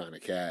Nashville kind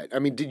of cat. I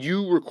mean, did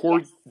you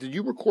record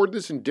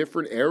this in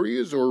different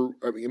areas, or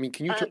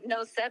can you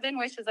no, Seven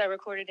Wishes I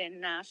recorded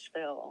in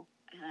Nashville,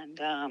 and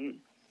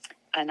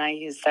and I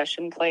used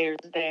session players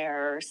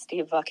there.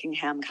 Steve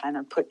Buckingham kind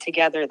of put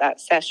together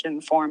that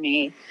session for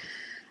me.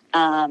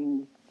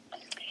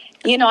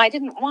 I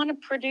didn't want to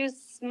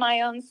produce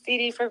my own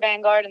CD for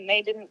Vanguard, and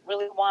they didn't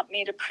really want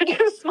me to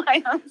produce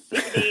my own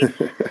CD.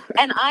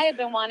 And I had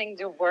been wanting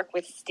to work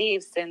with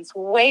Steve since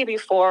way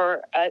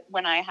before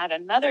when I had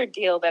another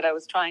deal that I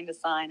was trying to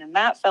sign, and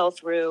that fell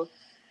through.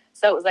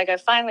 So it was like I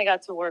finally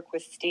got to work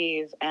with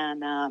Steve,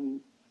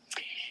 and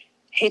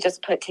he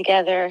just put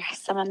together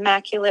some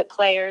immaculate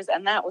players,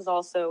 and that was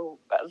also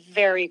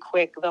very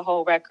quick. The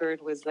whole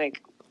record was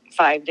like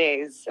 5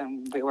 days,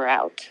 and we were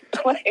out.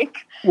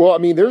 Well, I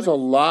mean, there's a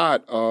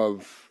lot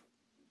of.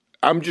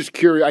 I'm just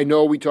curious. I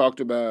know we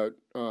talked about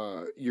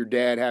your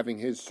dad having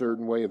his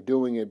certain way of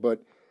doing it,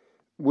 but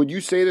would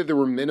you say that there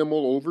were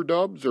minimal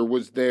overdubs,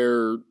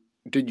 or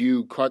did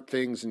you cut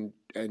things and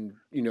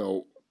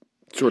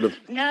sort of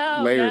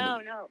layer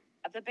them? No.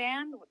 The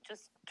band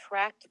just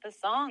tracked the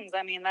songs.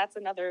 I mean, that's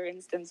another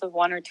instance of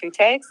 1 or 2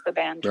 takes. The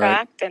band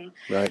tracked, and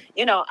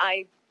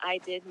I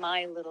did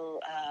my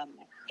little,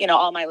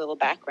 all my little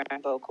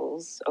background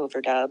vocals,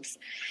 overdubs.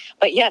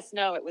 But yes,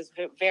 no, it was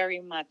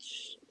very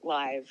much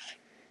live,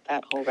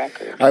 that whole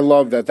record. I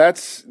love that.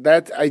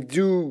 I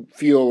do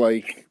feel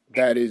like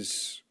that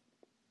is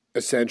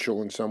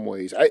essential in some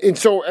ways.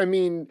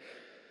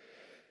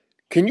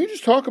 Can you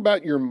just talk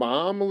about your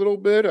mom a little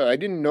bit? I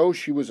didn't know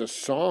she was a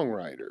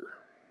songwriter.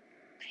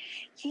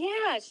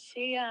 Yeah,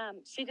 she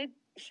did.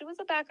 She was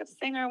a backup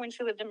singer when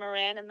she lived in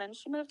Marin, and then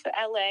she moved to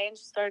LA and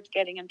she started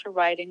getting into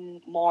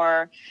writing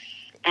more,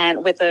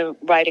 and with a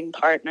writing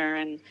partner.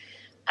 And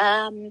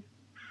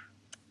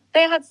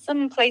they had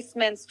some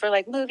placements for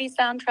like movie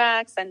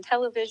soundtracks and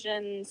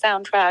television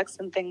soundtracks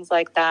and things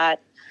like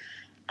that.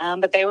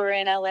 But they were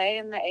in LA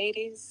in the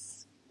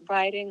 80s,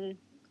 writing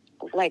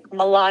like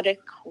melodic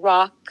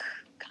rock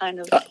kind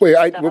of.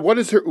 What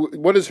is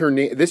her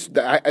name? This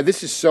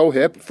is so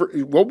hip.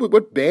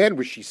 What band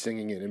was she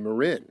singing in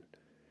Marin?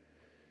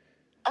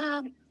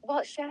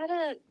 Well, she had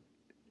a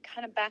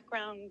kind of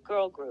background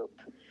girl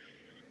group,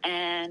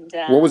 and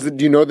what was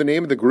do you know the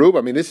name of the group?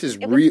 I mean, this is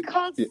real.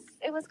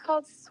 It was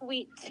called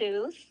Sweet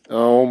Tooth.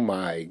 Oh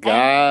my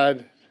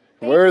God!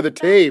 Where are the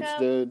tapes,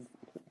 dude?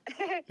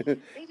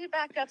 They did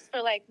backups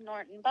for like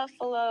Norton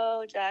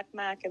Buffalo, Jack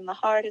Mack and the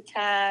Heart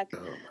Attack.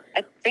 Oh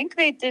I think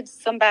they did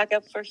some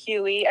backup for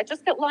Huey. I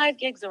just got live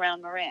gigs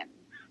around Marin.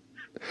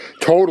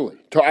 Totally.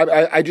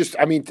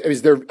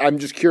 Is there? I'm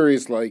just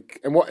curious. Like,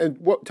 and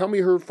what? Tell me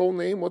her full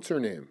name. What's her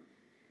name?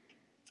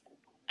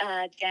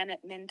 Janet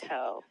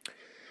Minto.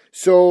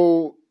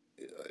 So,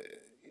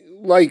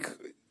 do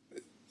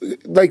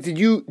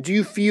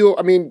you feel?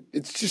 I mean,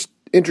 it's just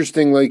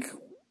interesting. Like,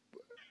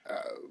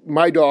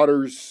 my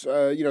daughters,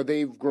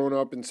 they've grown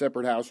up in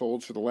separate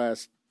households for the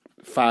last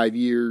 5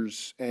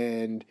 years,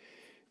 and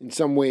in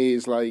some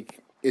ways,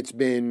 like, it's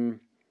been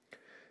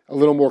a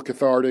little more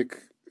cathartic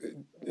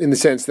in the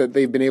sense that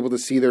they've been able to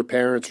see their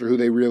parents for who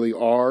they really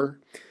are.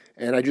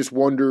 And I just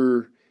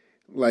wonder,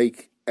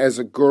 like, as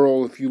a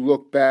girl, if you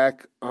look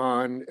back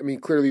on, I mean,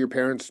 clearly your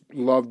parents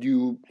loved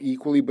you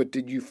equally, but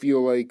did you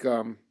feel like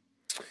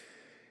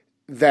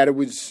that it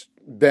was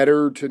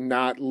better to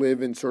not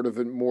live in sort of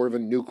more of a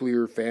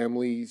nuclear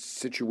family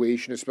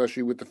situation,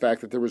 especially with the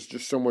fact that there was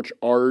just so much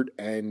art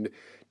and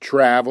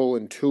travel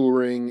and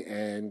touring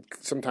and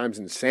sometimes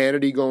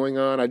insanity going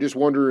on? I just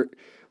wonder,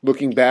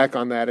 looking back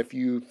on that, if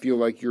you feel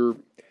like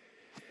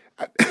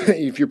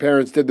if your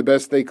parents did the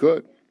best they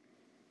could.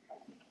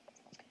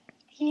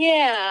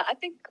 Yeah, I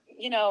think,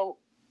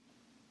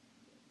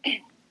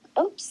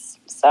 oops,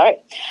 sorry.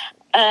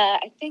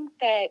 I think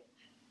that,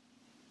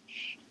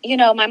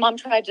 my mom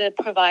tried to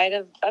provide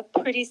a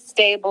pretty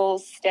stable,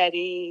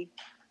 steady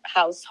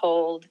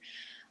household.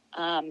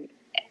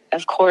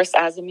 Of course,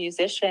 as a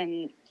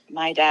musician,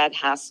 my dad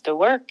has to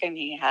work and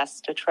he has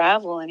to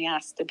travel and he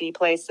has to be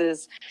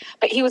places.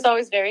 But he was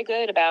always very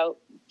good about,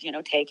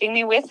 taking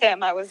me with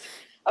him. I was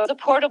a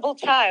portable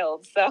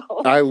child, so.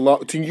 I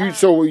love to you.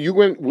 So you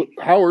went.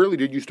 How early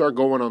did you start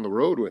going on the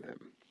road with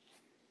him?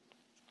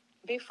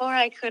 Before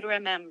I could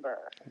remember.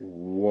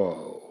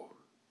 Whoa.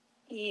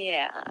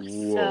 Yeah.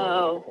 Whoa.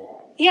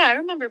 So, yeah, I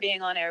remember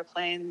being on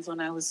airplanes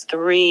when I was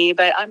 3,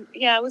 but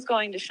I was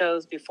going to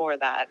shows before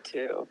that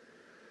too.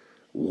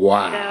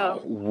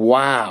 Wow.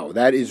 Wow.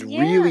 That is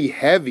really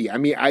heavy. I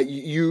mean,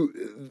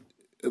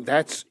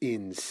 that's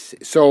insane.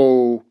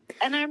 So.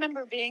 And I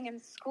remember being in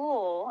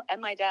school,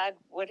 and my dad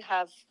would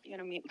have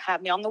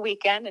me on the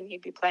weekend, and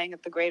he'd be playing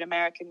at the Great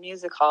American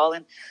Music Hall.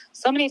 And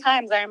so many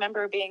times I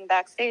remember being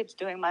backstage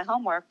doing my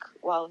homework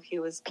while he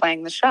was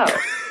playing the show.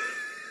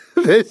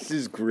 This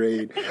is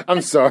great.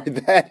 I'm sorry.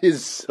 That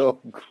is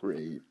so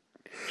great.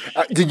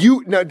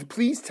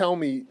 Please tell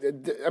me,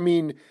 I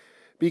mean,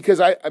 because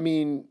I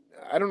don't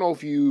know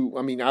if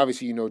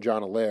obviously you know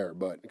John Allaire,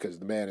 but because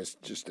the man is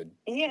just a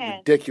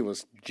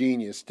ridiculous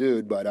genius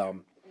dude. But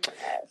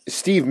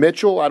Steve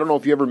Mitchell, I don't know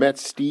if you ever met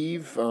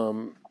Steve. I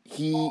don't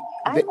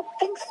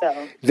think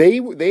so.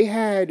 They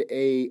had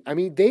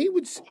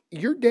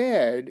your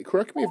dad,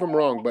 correct me if I'm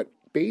wrong, but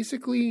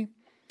basically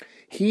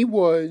he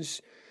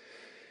was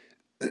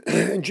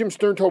and Jim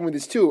Stern told me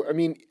this too. I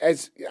mean,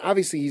 as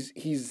obviously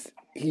he's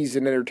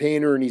an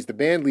entertainer and he's the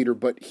band leader,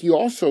 but he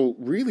also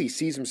really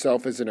sees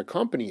himself as an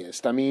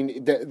accompanist. I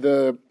mean,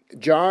 the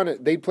John,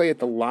 they play at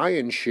the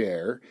Lion's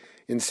Share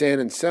in San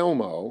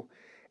Anselmo,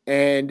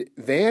 and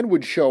Van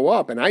would show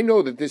up, and I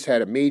know that this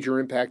had a major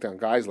impact on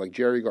guys like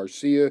Jerry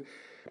Garcia.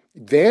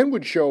 Van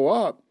would show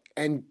up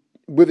and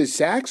with his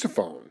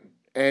saxophone,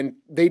 and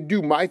they'd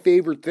do My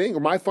Favorite Thing or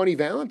My Funny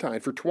Valentine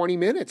for 20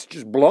 minutes,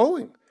 just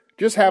blowing,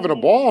 just having a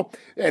ball,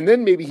 and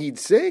then maybe he'd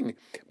sing.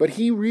 But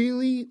he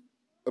really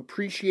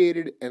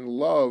appreciated and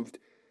loved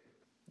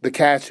the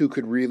cats who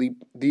could really,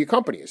 the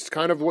accompanists.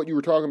 Kind of what you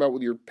were talking about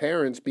with your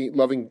parents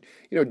loving,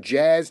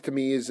 jazz to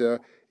me is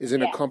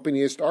an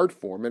accompanist art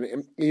form.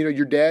 And,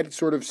 your dad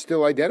sort of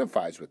still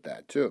identifies with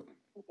that too.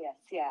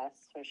 Yes,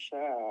 for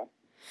sure.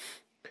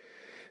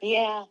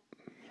 Yeah.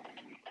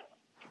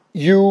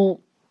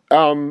 You,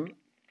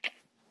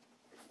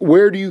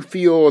 where do you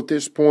feel at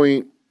this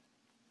point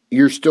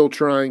you're still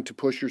trying to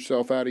push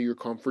yourself out of your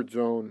comfort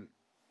zone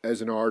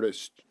as an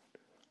artist?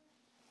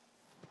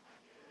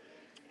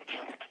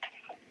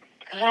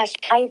 Gosh,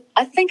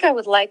 I think I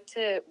would like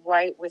to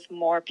write with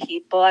more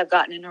people. I've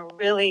gotten in a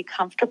really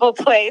comfortable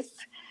place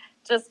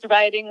just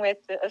writing with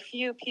a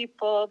few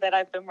people that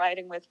I've been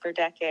writing with for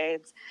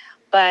decades.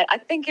 But I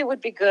think it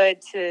would be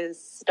good to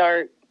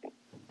start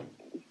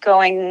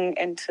going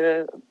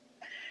into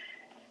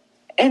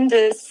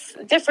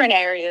different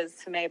areas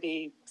to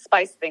maybe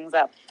spice things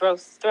up,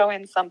 throw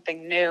in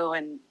something new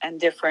and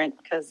different.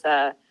 Because,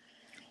 I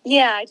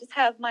just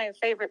have my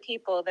favorite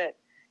people that,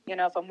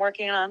 if I'm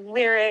working on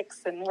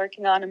lyrics and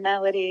working on a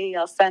melody,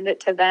 I'll send it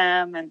to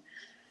them and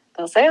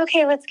they'll say,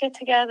 okay, let's get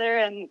together.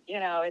 And,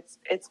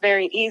 it's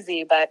very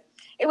easy, but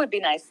it would be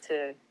nice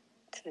to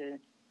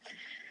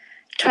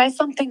try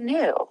something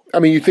new. I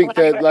mean, you think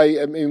that,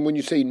 when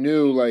you say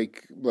new,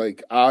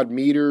 like odd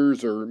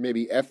meters or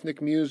maybe ethnic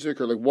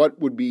music, or like what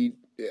would be,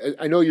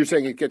 I know you're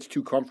saying it gets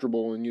too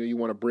comfortable and, you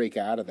want to break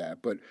out of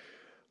that, but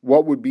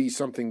what would be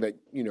something that,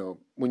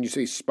 when you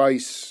say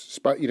spice,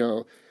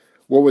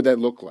 what would that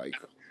look like?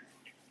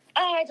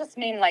 I just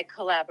mean like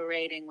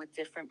collaborating with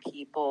different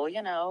people.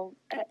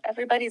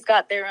 Everybody's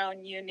got their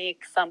own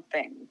unique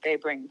something they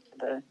bring to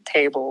the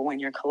table when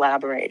you're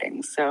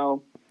collaborating.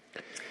 So,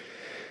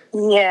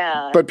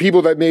 yeah. But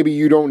people that maybe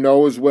you don't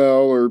know as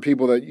well, or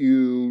people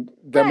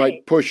that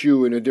might push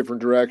you in a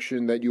different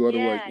direction that you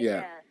otherwise,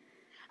 yeah.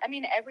 I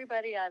mean,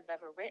 everybody I've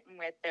ever written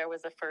with, there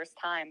was a first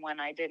time when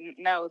I didn't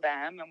know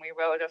them, and we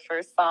wrote a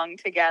first song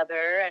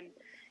together, and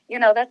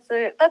that's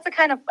a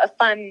kind of a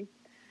fun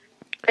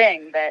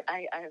thing that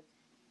I've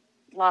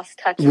lost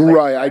touch with.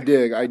 Right, I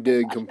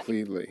dig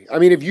completely. I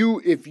mean, if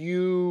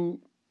you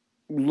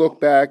look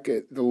back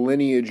at the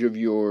lineage of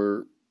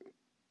your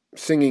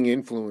singing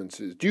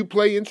influences, do you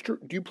play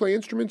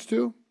instruments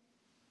too?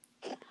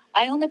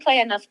 I only play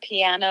enough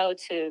piano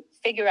to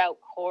figure out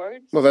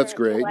chords. Well, that's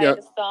great. To write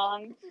a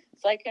song,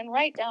 so I can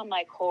write down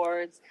my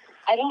chords.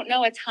 I don't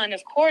know a ton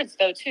of chords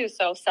though, too.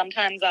 So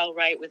sometimes I'll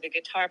write with a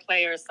guitar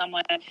player or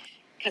someone,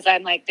 because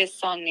I'm like, this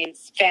song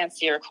needs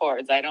fancier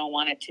chords. I don't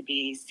want it to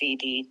be C,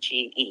 D,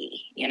 G,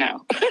 E,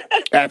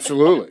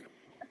 Absolutely.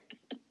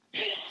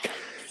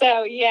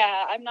 So,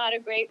 I'm not a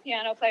great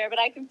piano player, but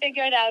I can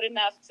figure it out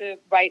enough to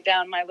write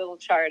down my little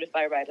chart if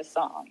I write a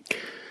song.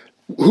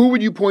 Who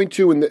would you point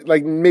to? And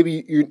maybe,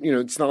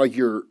 it's not like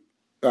you're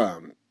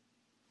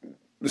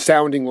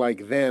sounding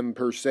like them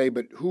per se,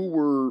 but who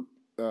were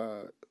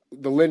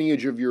the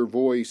lineage of your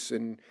voice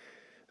and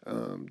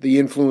the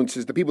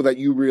influences, the people that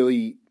you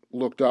really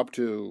looked up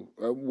to?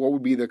 What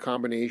would be the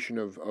combination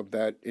of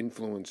that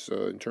influence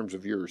in terms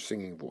of your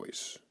singing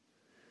voice?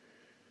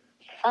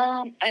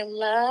 I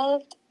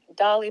loved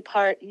Dolly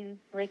Parton,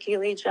 Ricky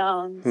Lee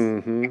Jones,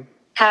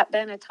 Pat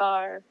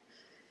Benatar,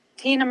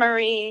 Tina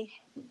Marie.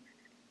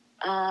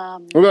 What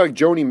about like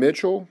Joni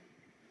Mitchell?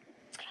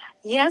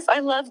 Yes, I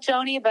love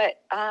Joni,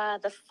 but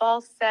the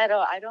falsetto,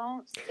 I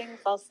don't sing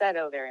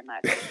falsetto very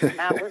much.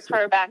 That was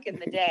her back in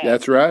the day.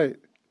 That's right.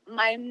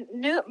 My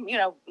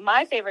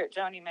favorite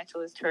Joni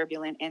Mitchell is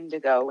Turbulent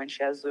Indigo, when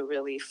she has a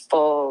really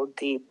full,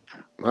 deep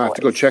I'll have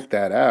to go check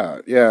that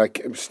out. Yeah,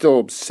 I'm still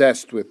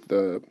obsessed with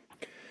the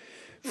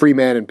Free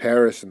Man in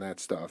Paris and that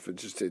stuff.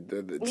 It's just,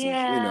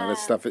 that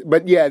stuff.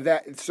 But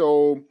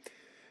so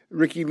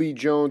Ricky Lee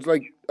Jones,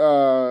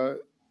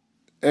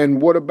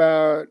 and what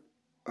about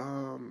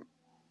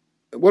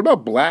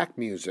black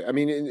music? I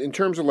mean, in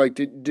terms of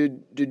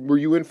were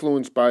you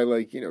influenced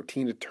by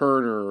Tina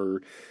Turner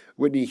or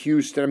Whitney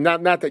Houston?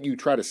 Not that you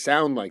try to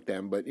sound like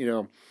them, but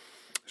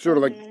sort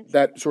of like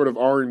that sort of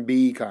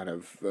R&B kind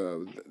of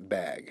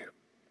bag.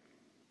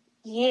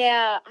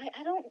 Yeah,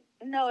 I don't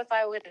know if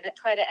I would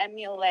try to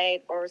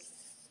emulate or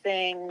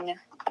sing.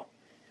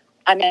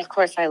 I mean, of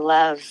course, I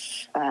love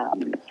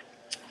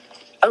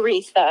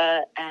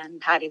Aretha and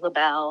Patti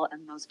LaBelle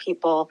and those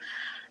people.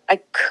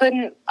 I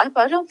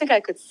don't think I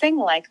could sing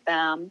like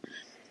them,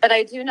 but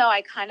I do know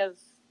I kind of,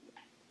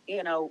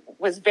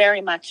 was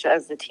very much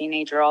as a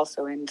teenager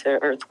also into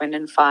Earth, Wind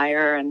and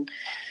Fire and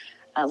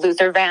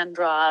Luther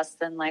Vandross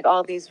and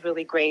all these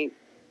really great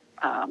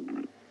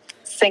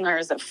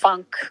singers of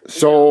funk,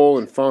 soul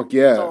and funk,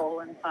 yeah. Soul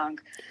and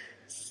funk.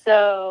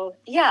 So,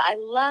 yeah, I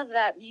love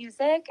that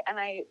music, and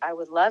I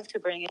would love to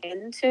bring it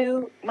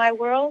into my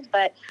world,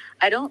 but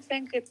I don't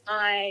think it's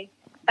my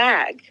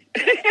bag.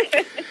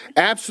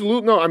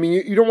 Absolutely. No, I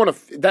mean, you don't want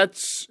to,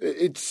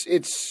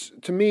 it's,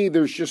 to me,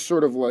 there's just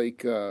sort of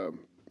like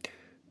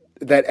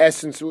that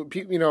essence,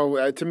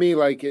 to me,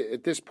 like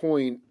at this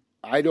point,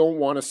 I don't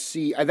want to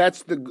see,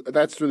 that's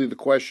really the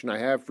question I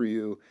have for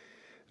you,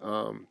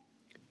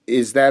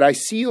 is that I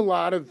see a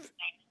lot of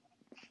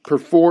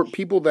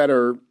people that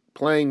are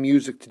playing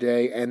music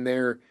today, and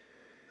they're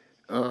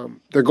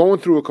going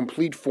through a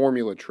complete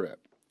formula trip,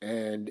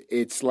 and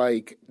it's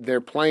like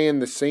they're playing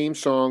the same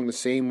song the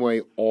same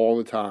way all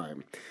the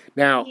time.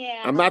 Now,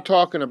 I'm not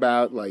talking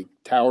about like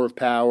Tower of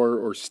Power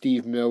or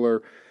Steve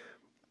Miller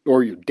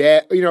or your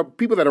dad,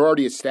 people that are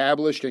already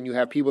established, and you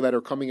have people that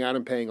are coming out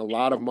and paying a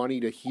lot of money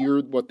to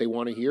hear what they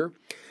want to hear.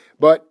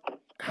 But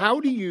how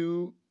do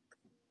you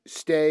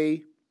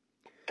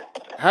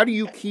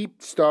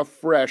keep stuff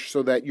fresh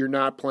so that you're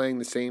not playing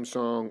the same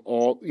song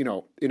all,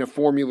 in a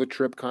formula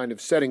trip kind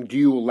of setting? Do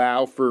you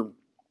allow for,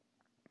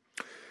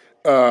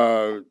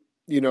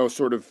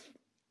 sort of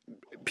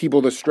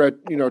people to stretch,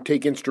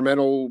 take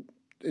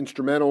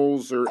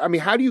instrumentals, or, I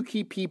mean, how do you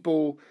keep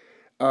people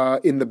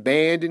in the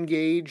band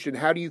engaged, and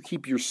how do you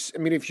keep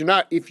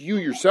if you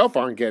yourself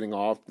aren't getting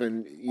off,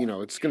 then, you're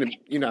not going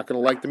to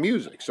like the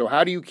music. So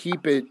how do you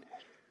keep it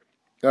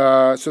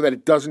so that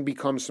it doesn't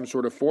become some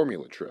sort of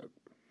formula trip?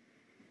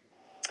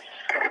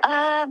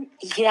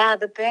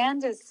 The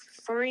band is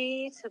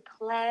free to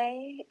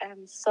play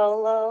and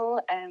solo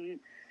and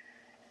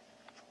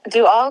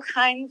do all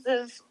kinds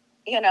of,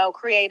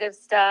 creative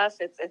stuff.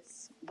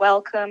 It's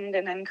welcomed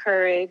and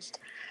encouraged.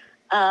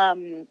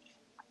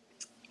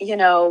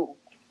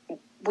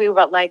 We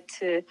would like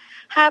to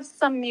have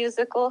some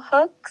musical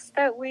hooks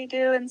that we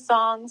do in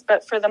songs,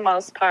 but for the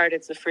most part,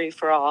 it's a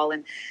free-for-all,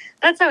 and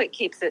that's how it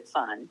keeps it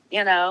fun,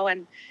 and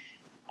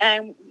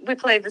we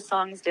play the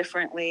songs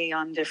differently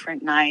on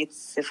different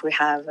nights. If we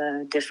have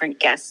a different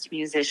guest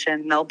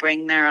musician, they'll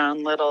bring their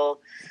own little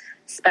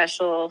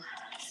special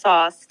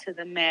sauce to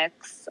the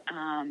mix.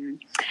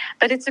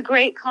 But it's a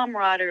great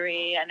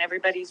camaraderie, and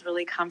everybody's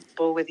really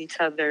comfortable with each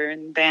other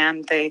in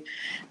band. They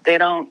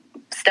don't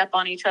step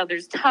on each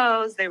other's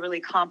toes. They really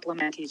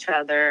complement each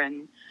other.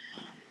 And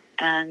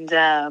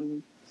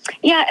then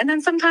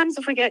sometimes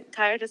if we get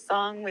tired of a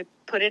song, we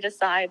put it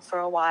aside for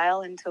a while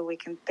until we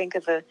can think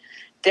of a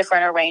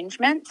different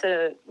arrangement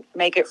to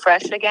make it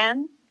fresh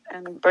again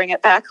and bring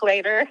it back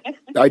later.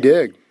 I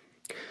dig.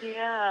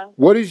 Yeah.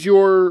 What are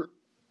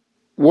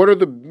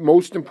the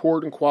most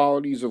important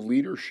qualities of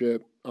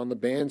leadership on the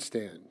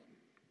bandstand?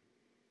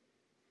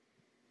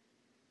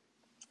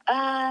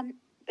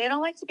 They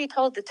don't like to be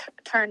told to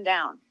turn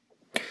down.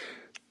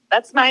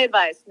 That's my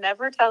advice.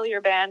 Never tell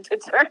your band to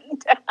turn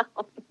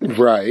down.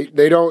 Right.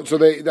 They don't. So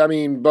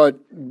but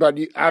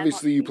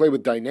obviously you play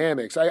with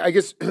dynamics. I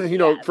guess,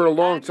 for a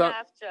long time. I'm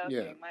half joking.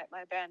 Yeah.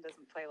 My band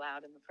doesn't play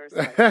loud in the first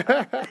place.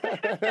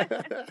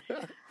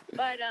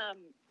 But,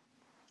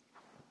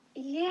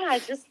 I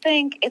just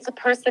think it's a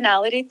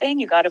personality thing.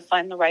 You got to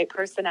find the right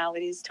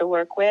personalities to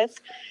work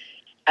with,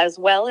 as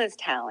well as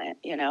talent.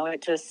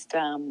 It just,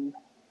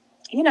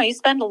 you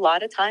spend a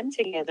lot of time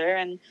together,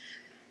 and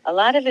a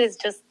lot of it is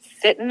just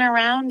sitting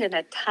around in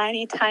a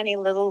tiny, tiny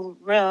little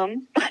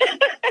room.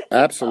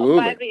 Absolutely.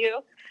 All 5 of you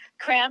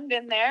crammed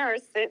in there, or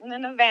sitting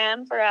in a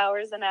van for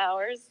hours and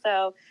hours.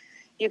 So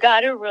you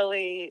got to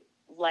really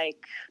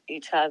like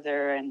each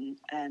other and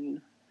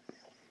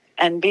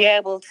be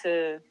able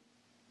to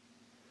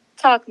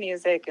talk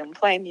music and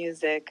play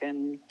music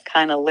and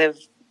kind of live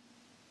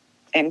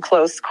in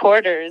close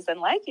quarters and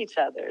like each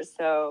other.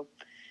 So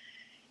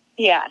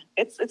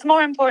it's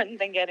more important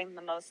than getting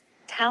the most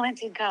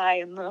talented guy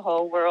in the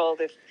whole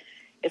world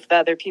if the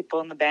other people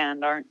in the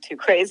band aren't too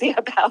crazy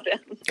about him.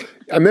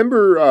 I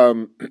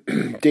remember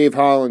Dave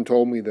Holland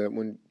told me that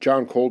when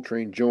John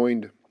Coltrane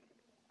joined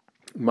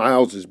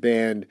Miles's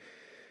band,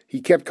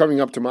 he kept coming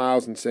up to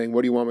Miles and saying,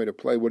 "What do you want me to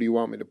play? What do you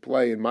want me to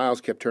play?" And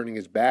Miles kept turning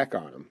his back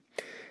on him.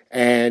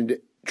 And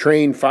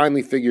Train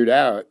finally figured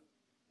out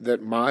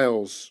that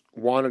Miles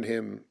wanted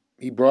him,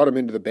 he brought him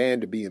into the band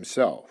to be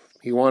himself.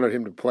 He wanted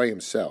him to play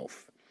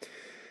himself.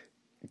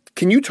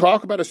 Can you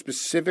talk about a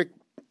specific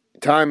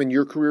time in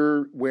your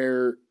career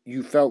where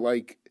you felt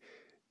like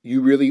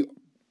you really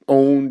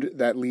owned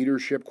that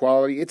leadership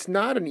quality? It's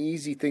not an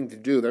easy thing to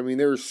do. I mean,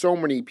 there are so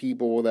many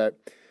people that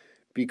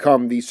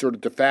become these sort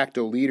of de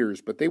facto leaders,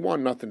 but they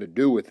want nothing to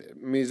do with it.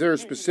 I mean, is there a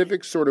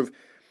specific sort of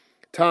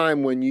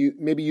time when you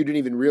didn't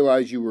even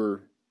realize you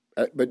were,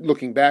 but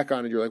looking back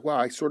on it, you're like, wow,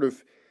 I sort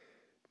of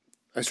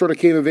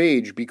came of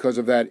age because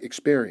of that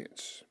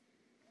experience?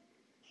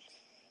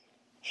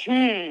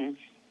 We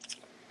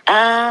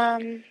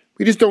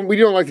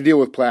don't like to deal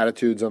with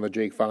platitudes on the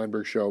Jake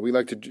Feinberg show. We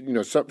like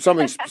to,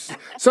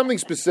 something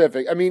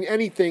specific. I mean,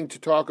 anything to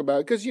talk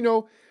about, because,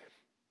 you're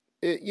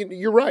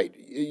right.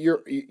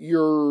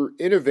 You're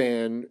in a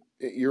van,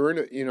 you're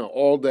in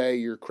all day,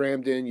 you're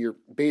crammed in, you're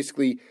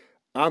basically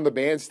on the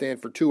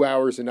bandstand for 2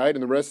 hours a night,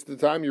 and the rest of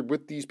the time you're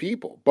with these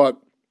people. But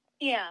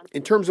Yeah.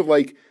 in terms of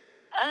like,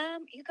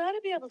 you got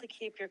to be able to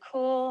keep your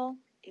cool.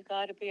 You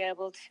got to be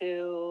able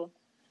to,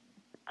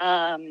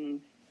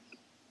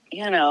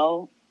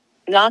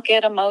 not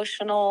get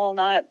emotional,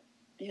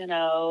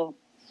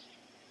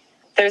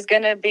 there's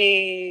going to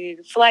be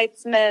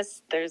flights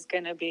missed. There's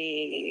going to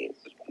be,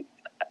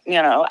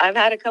 I've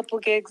had a couple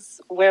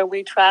gigs where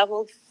we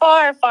traveled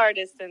far, far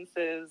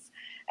distances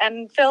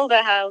and filled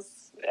a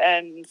house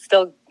and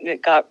still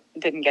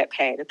didn't get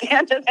paid at the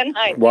end of the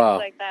night. Wow.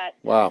 Things like that.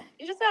 Wow.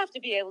 You just have to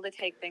be able to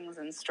take things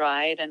in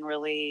stride and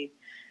really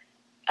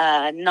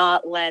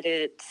not let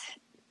it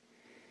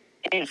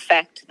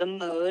infect the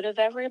mood of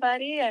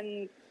everybody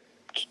and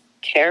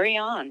carry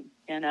on,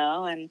 and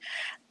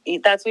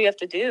that's what you have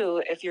to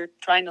do if you're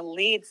trying to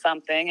lead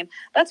something. And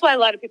that's why a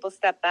lot of people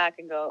step back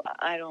and go,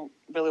 I don't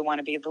really want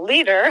to be the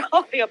leader.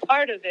 I'll be a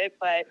part of it,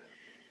 but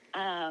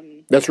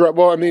that's right.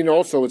 Well, I mean,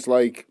 also it's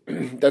like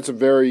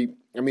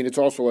it's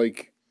also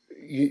like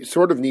you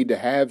sort of need to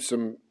have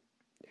some.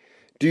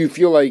 Do you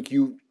feel like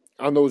you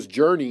on those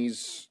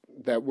journeys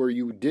that where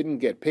you didn't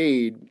get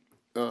paid?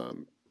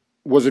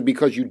 Was it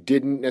because you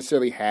didn't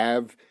necessarily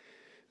have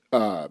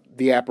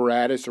the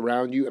apparatus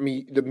around you? I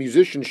mean, the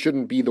musician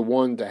shouldn't be the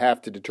one to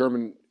have to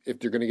determine if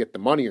they're going to get the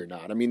money or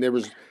not. I mean, there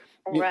was.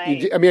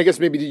 Right. I guess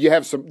maybe did you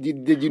have some?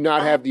 Did you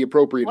not have the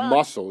appropriate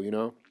muscle?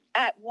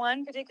 At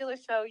one particular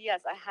show,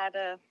 yes, I had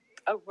a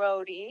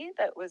roadie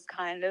that was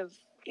kind of,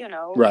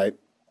 right,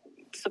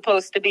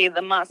 supposed to be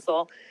the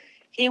muscle.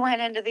 He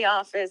went into the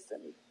office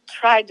and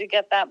tried to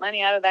get that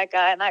money out of that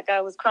guy, and that guy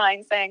was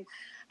crying, saying,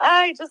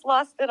 I just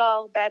lost it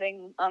all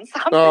betting on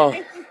something. Oh.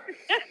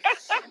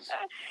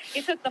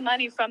 He took the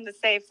money from the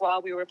safe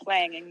while we were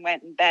playing and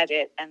went and bet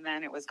it, and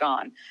then it was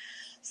gone.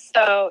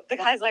 So the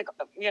guy's like,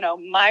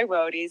 my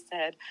roadie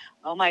said,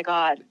 oh, my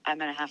God, I'm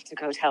going to have to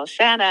go tell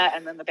Shana.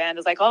 And then the band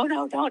is like, oh,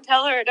 no, don't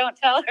tell her.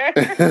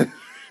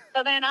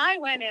 So then I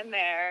went in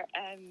there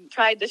and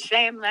tried to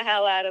shame the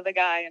hell out of the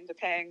guy into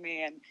paying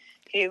me. And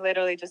he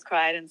literally just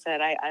cried and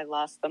said, I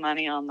lost the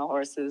money on the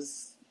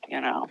horses,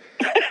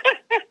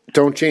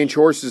 Don't change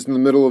horses in the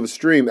middle of a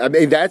stream. I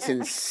mean, that's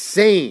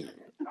insane.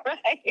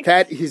 Right.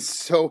 That is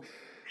so...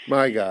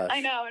 My gosh.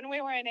 I know, and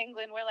we were in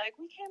England. We're like,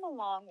 we came a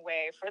long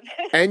way for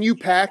this. And you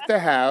packed the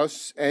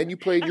house, and you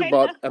played your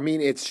butt. I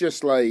mean, it's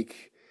just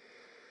like,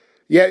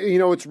 yeah,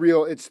 it's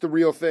real. It's the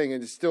real thing,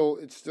 and it's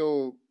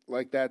still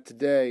like that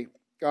today.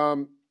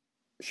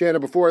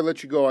 Shana, before I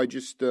let you go, I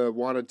just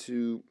wanted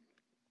to,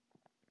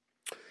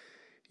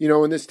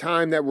 in this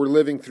time that we're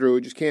living through,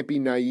 I just can't be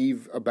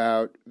naive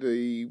about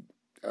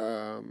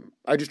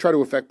I just try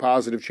to affect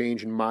positive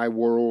change in my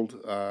world.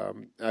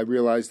 I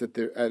realize that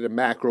at a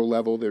macro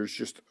level, there's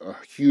just a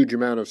huge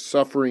amount of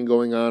suffering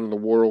going on in the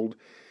world.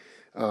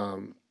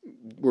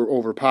 We're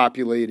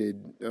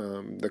overpopulated.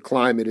 The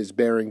climate is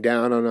bearing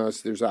down on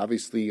us. There's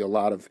obviously a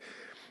lot of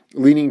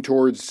leaning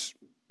towards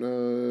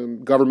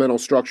governmental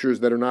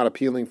structures that are not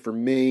appealing for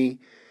me.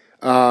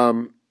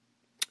 And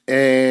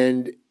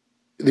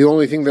the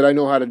only thing that I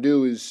know how to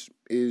do is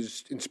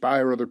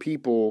inspire other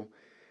people.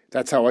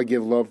 That's how I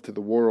give love to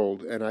the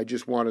world, and I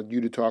just wanted you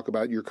to talk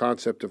about your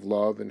concept of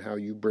love and how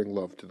you bring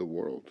love to the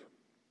world.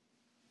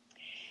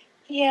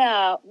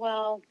 Yeah,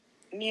 well,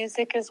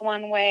 music is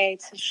one way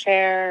to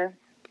share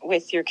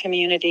with your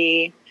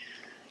community.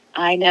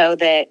 I know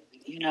that,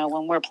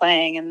 when we're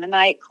playing in the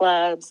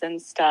nightclubs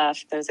and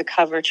stuff, there's a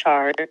cover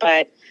chart,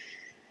 but,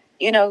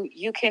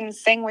 you can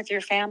sing with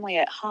your family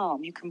at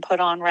home. You can put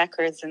on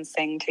records and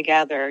sing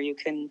together. You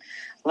can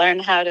learn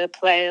how to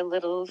play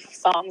little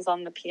songs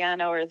on the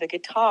piano or the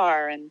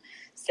guitar and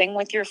sing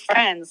with your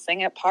friends,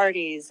 sing at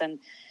parties. And,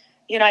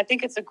 I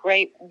think it's a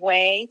great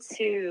way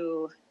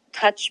to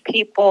touch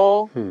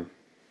people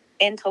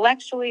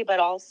intellectually, but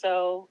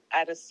also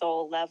at a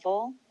soul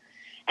level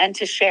and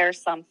to share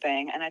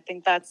something. And I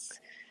think that's,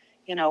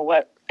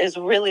 what is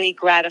really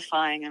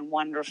gratifying and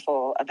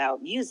wonderful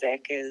about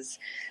music is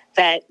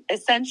that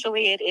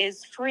essentially it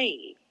is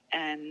free.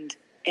 And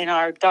in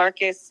our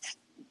darkest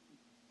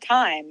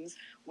times,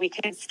 we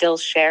can still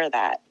share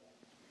that.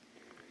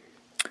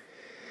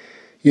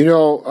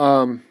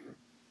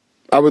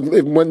 I would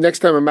next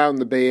time I'm out in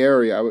the Bay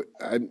Area,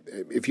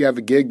 if you have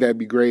a gig, that'd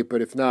be great.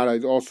 But if not,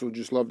 I'd also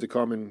just love to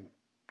come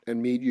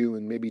and meet you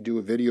and maybe do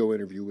a video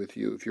interview with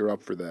you if you're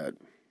up for that.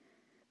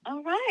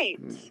 All right.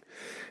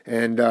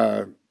 And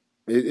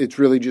it's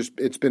really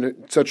it's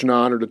been such an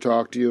honor to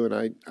talk to you, and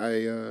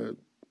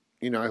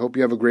I hope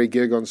you have a great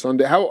gig on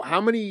Sunday.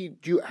 How many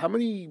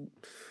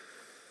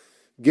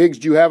gigs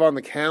do you have on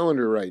the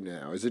calendar right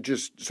now? Is it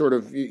just sort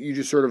of you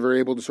just sort of are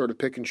able to sort of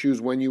pick and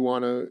choose when you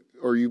want to,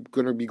 or are you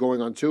going to be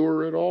going on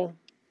tour at all?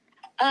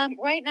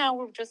 Right now,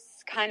 we're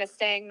just kind of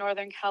staying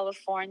Northern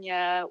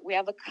California. We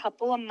have a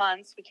couple of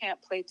months. We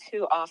can't play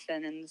too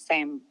often in the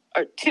same,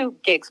 or 2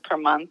 gigs per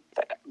month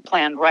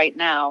planned right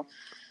now.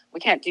 We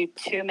can't do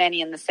too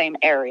many in the same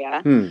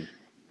area.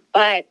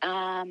 But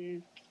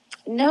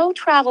no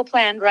travel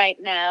planned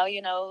right now.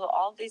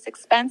 All these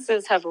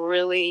expenses have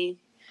really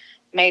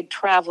made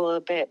travel a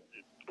bit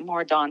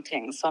more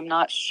daunting. So I'm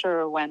not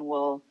sure when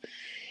we'll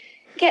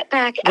get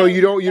back. No,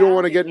 you don't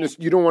want to get in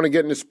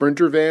a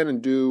Sprinter van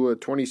and do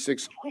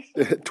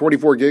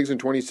 24 gigs in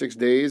 26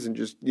 days and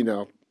just,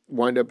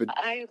 wind up at...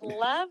 I'd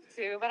love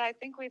to, but I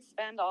think we'd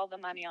spend all the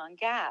money on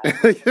gas.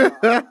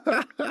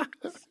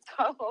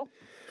 So...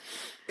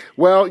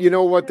 Well, you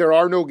know what? There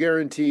are no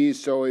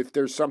guarantees. So if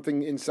there's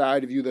something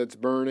inside of you that's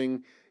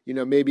burning,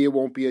 maybe it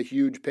won't be a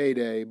huge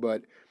payday,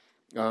 but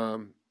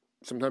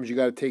sometimes you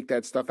got to take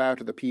that stuff out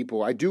to the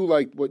people. I do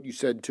like what you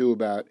said too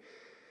about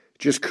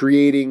just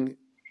creating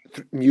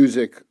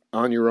music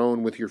on your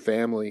own with your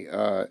family,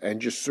 and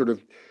just sort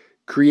of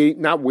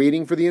not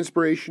waiting for the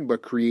inspiration,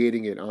 but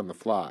creating it on the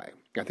fly.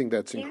 I think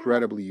that's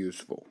incredibly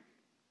useful.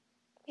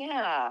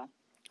 Yeah.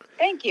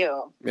 Thank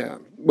you. Yeah.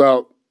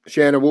 Well,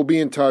 Shana, we'll be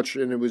in touch,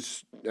 and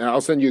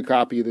I'll send you a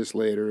copy of this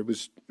later. It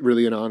was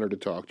really an honor to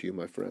talk to you,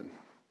 my friend.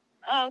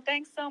 Oh,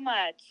 thanks so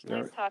much.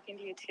 Nice talking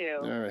to you too.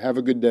 All right. Have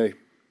a good day.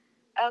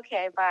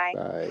 Okay, bye.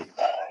 Bye.